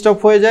মেশিন স্টপ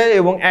হয়ে যায়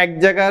এবং এক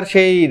জায়গার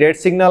সেই রেড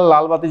সিগন্যাল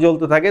লাল বাতি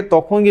জ্বলতে থাকে,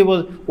 তখন গিয়ে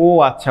ও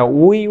আচ্ছা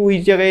ওই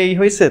জায়গায় এই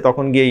হয়েছে,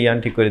 তখন গিয়ে ইয়ার্ন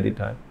ঠিক করে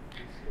দিতে হয়।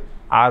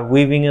 আর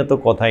উইভিংয়ে তো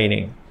কথাই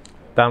নেই।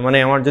 তার মানে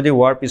আমার যদি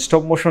ওয়ার্প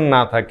স্টপ মোশন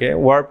না থাকে,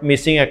 ওয়ার্প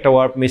মিসিং, একটা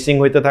ওয়ার্প মিসিং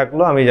হইতে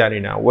থাকলো আমি জানি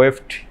না,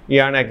 ওয়েফট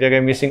ইয়ার্ন এক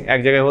জায়গায় মিসিং, এক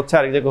জায়গায় হচ্ছে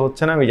আরেক জায়গায়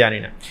হচ্ছে না, আমি জানি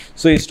না।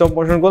 সো স্টপ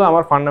মোশনগুলো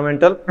আমার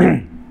ফান্ডামেন্টাল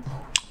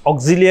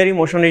অক্সিলিয়ারি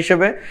মোশন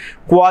হিসেবে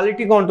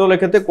কোয়ালিটি কন্ট্রোলের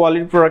ক্ষেত্রে,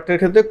 কোয়ালিটি প্রোডাক্টের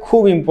ক্ষেত্রে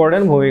খুব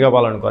ইম্পর্টেন্ট ভূমিকা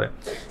পালন করে।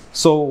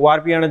 সো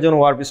ওয়ার্প ইয়ার্নের জন্য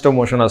ওয়ার্প স্টপ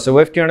মোশন আছে,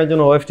 ওয়েফট ইয়ার্নের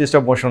জন্য ওয়েফট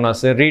স্টপ মোশন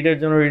আছে, রিডের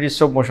জন্য রিড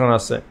স্টপ মোশন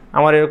আছে।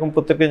 আমার এরকম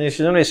প্রত্যেকটা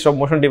জিনিসের জন্য স্টপ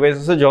মোশন ডিভাইস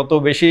আছে। যত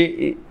বেশি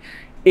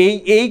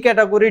এই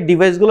ক্যাটাগরির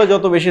ডিভাইসগুলো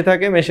যত বেশি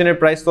থাকে, মেশিনের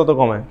প্রাইস তত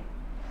কমে।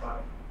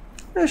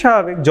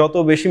 স্বাভাবিক, যত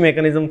বেশি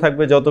মেকানিজম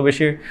থাকবে, যত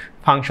বেশি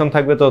ফাংশন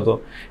থাকবে তত।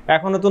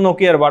 এখনও তো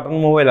নোকিয়ার বাটন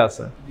মোবাইল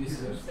আছে,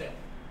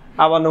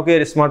 আবার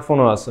নোকিয়ার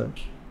স্মার্টফোনও আছে,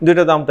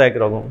 দুইটা দাম তো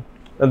একরকম।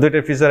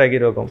 দুইটার ফিচার একই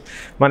রকম।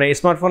 মানে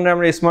স্মার্টফোনে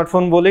আমরা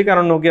স্মার্টফোন বলি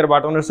কারণ নোকিয়ার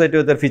বাটনের সাইডে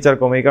ওদের ফিচার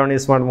কম, এই কারণে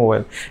স্মার্ট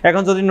মোবাইল।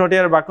 এখন যদি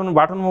নোকিয়ার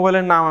বাটন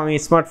মোবাইলের নাম আমি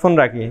স্মার্টফোন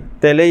রাখি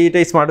তাহলে এটা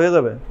স্মার্ট হয়ে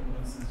যাবে?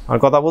 আর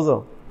কথা বোঝো?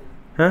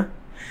 হ্যাঁ,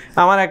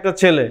 আমার একটা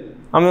ছেলে,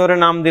 আমি ওরে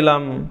নাম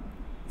দিলাম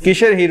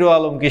কিসের, হিরো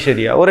আলম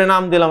কিসেরিয়া, ওরে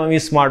নাম দিলাম আমি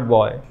স্মার্ট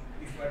বয়।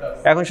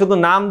 এখন শুধু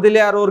নাম দিলে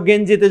আর ওর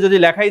গেঞ্জিতে যদি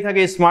লেখাই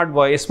থাকে স্মার্ট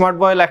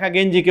বয় লেখা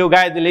গেঞ্জি কেউ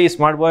গায়ে দিলে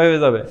স্মার্ট বয় হয়ে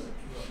যাবে?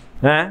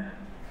 হ্যাঁ,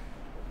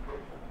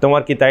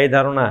 তোমার কি তাই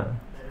ধারণা?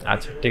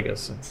 আচ্ছা ঠিক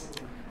আছে,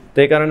 তো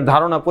এই কারণে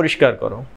ধারণা পরিষ্কার করো।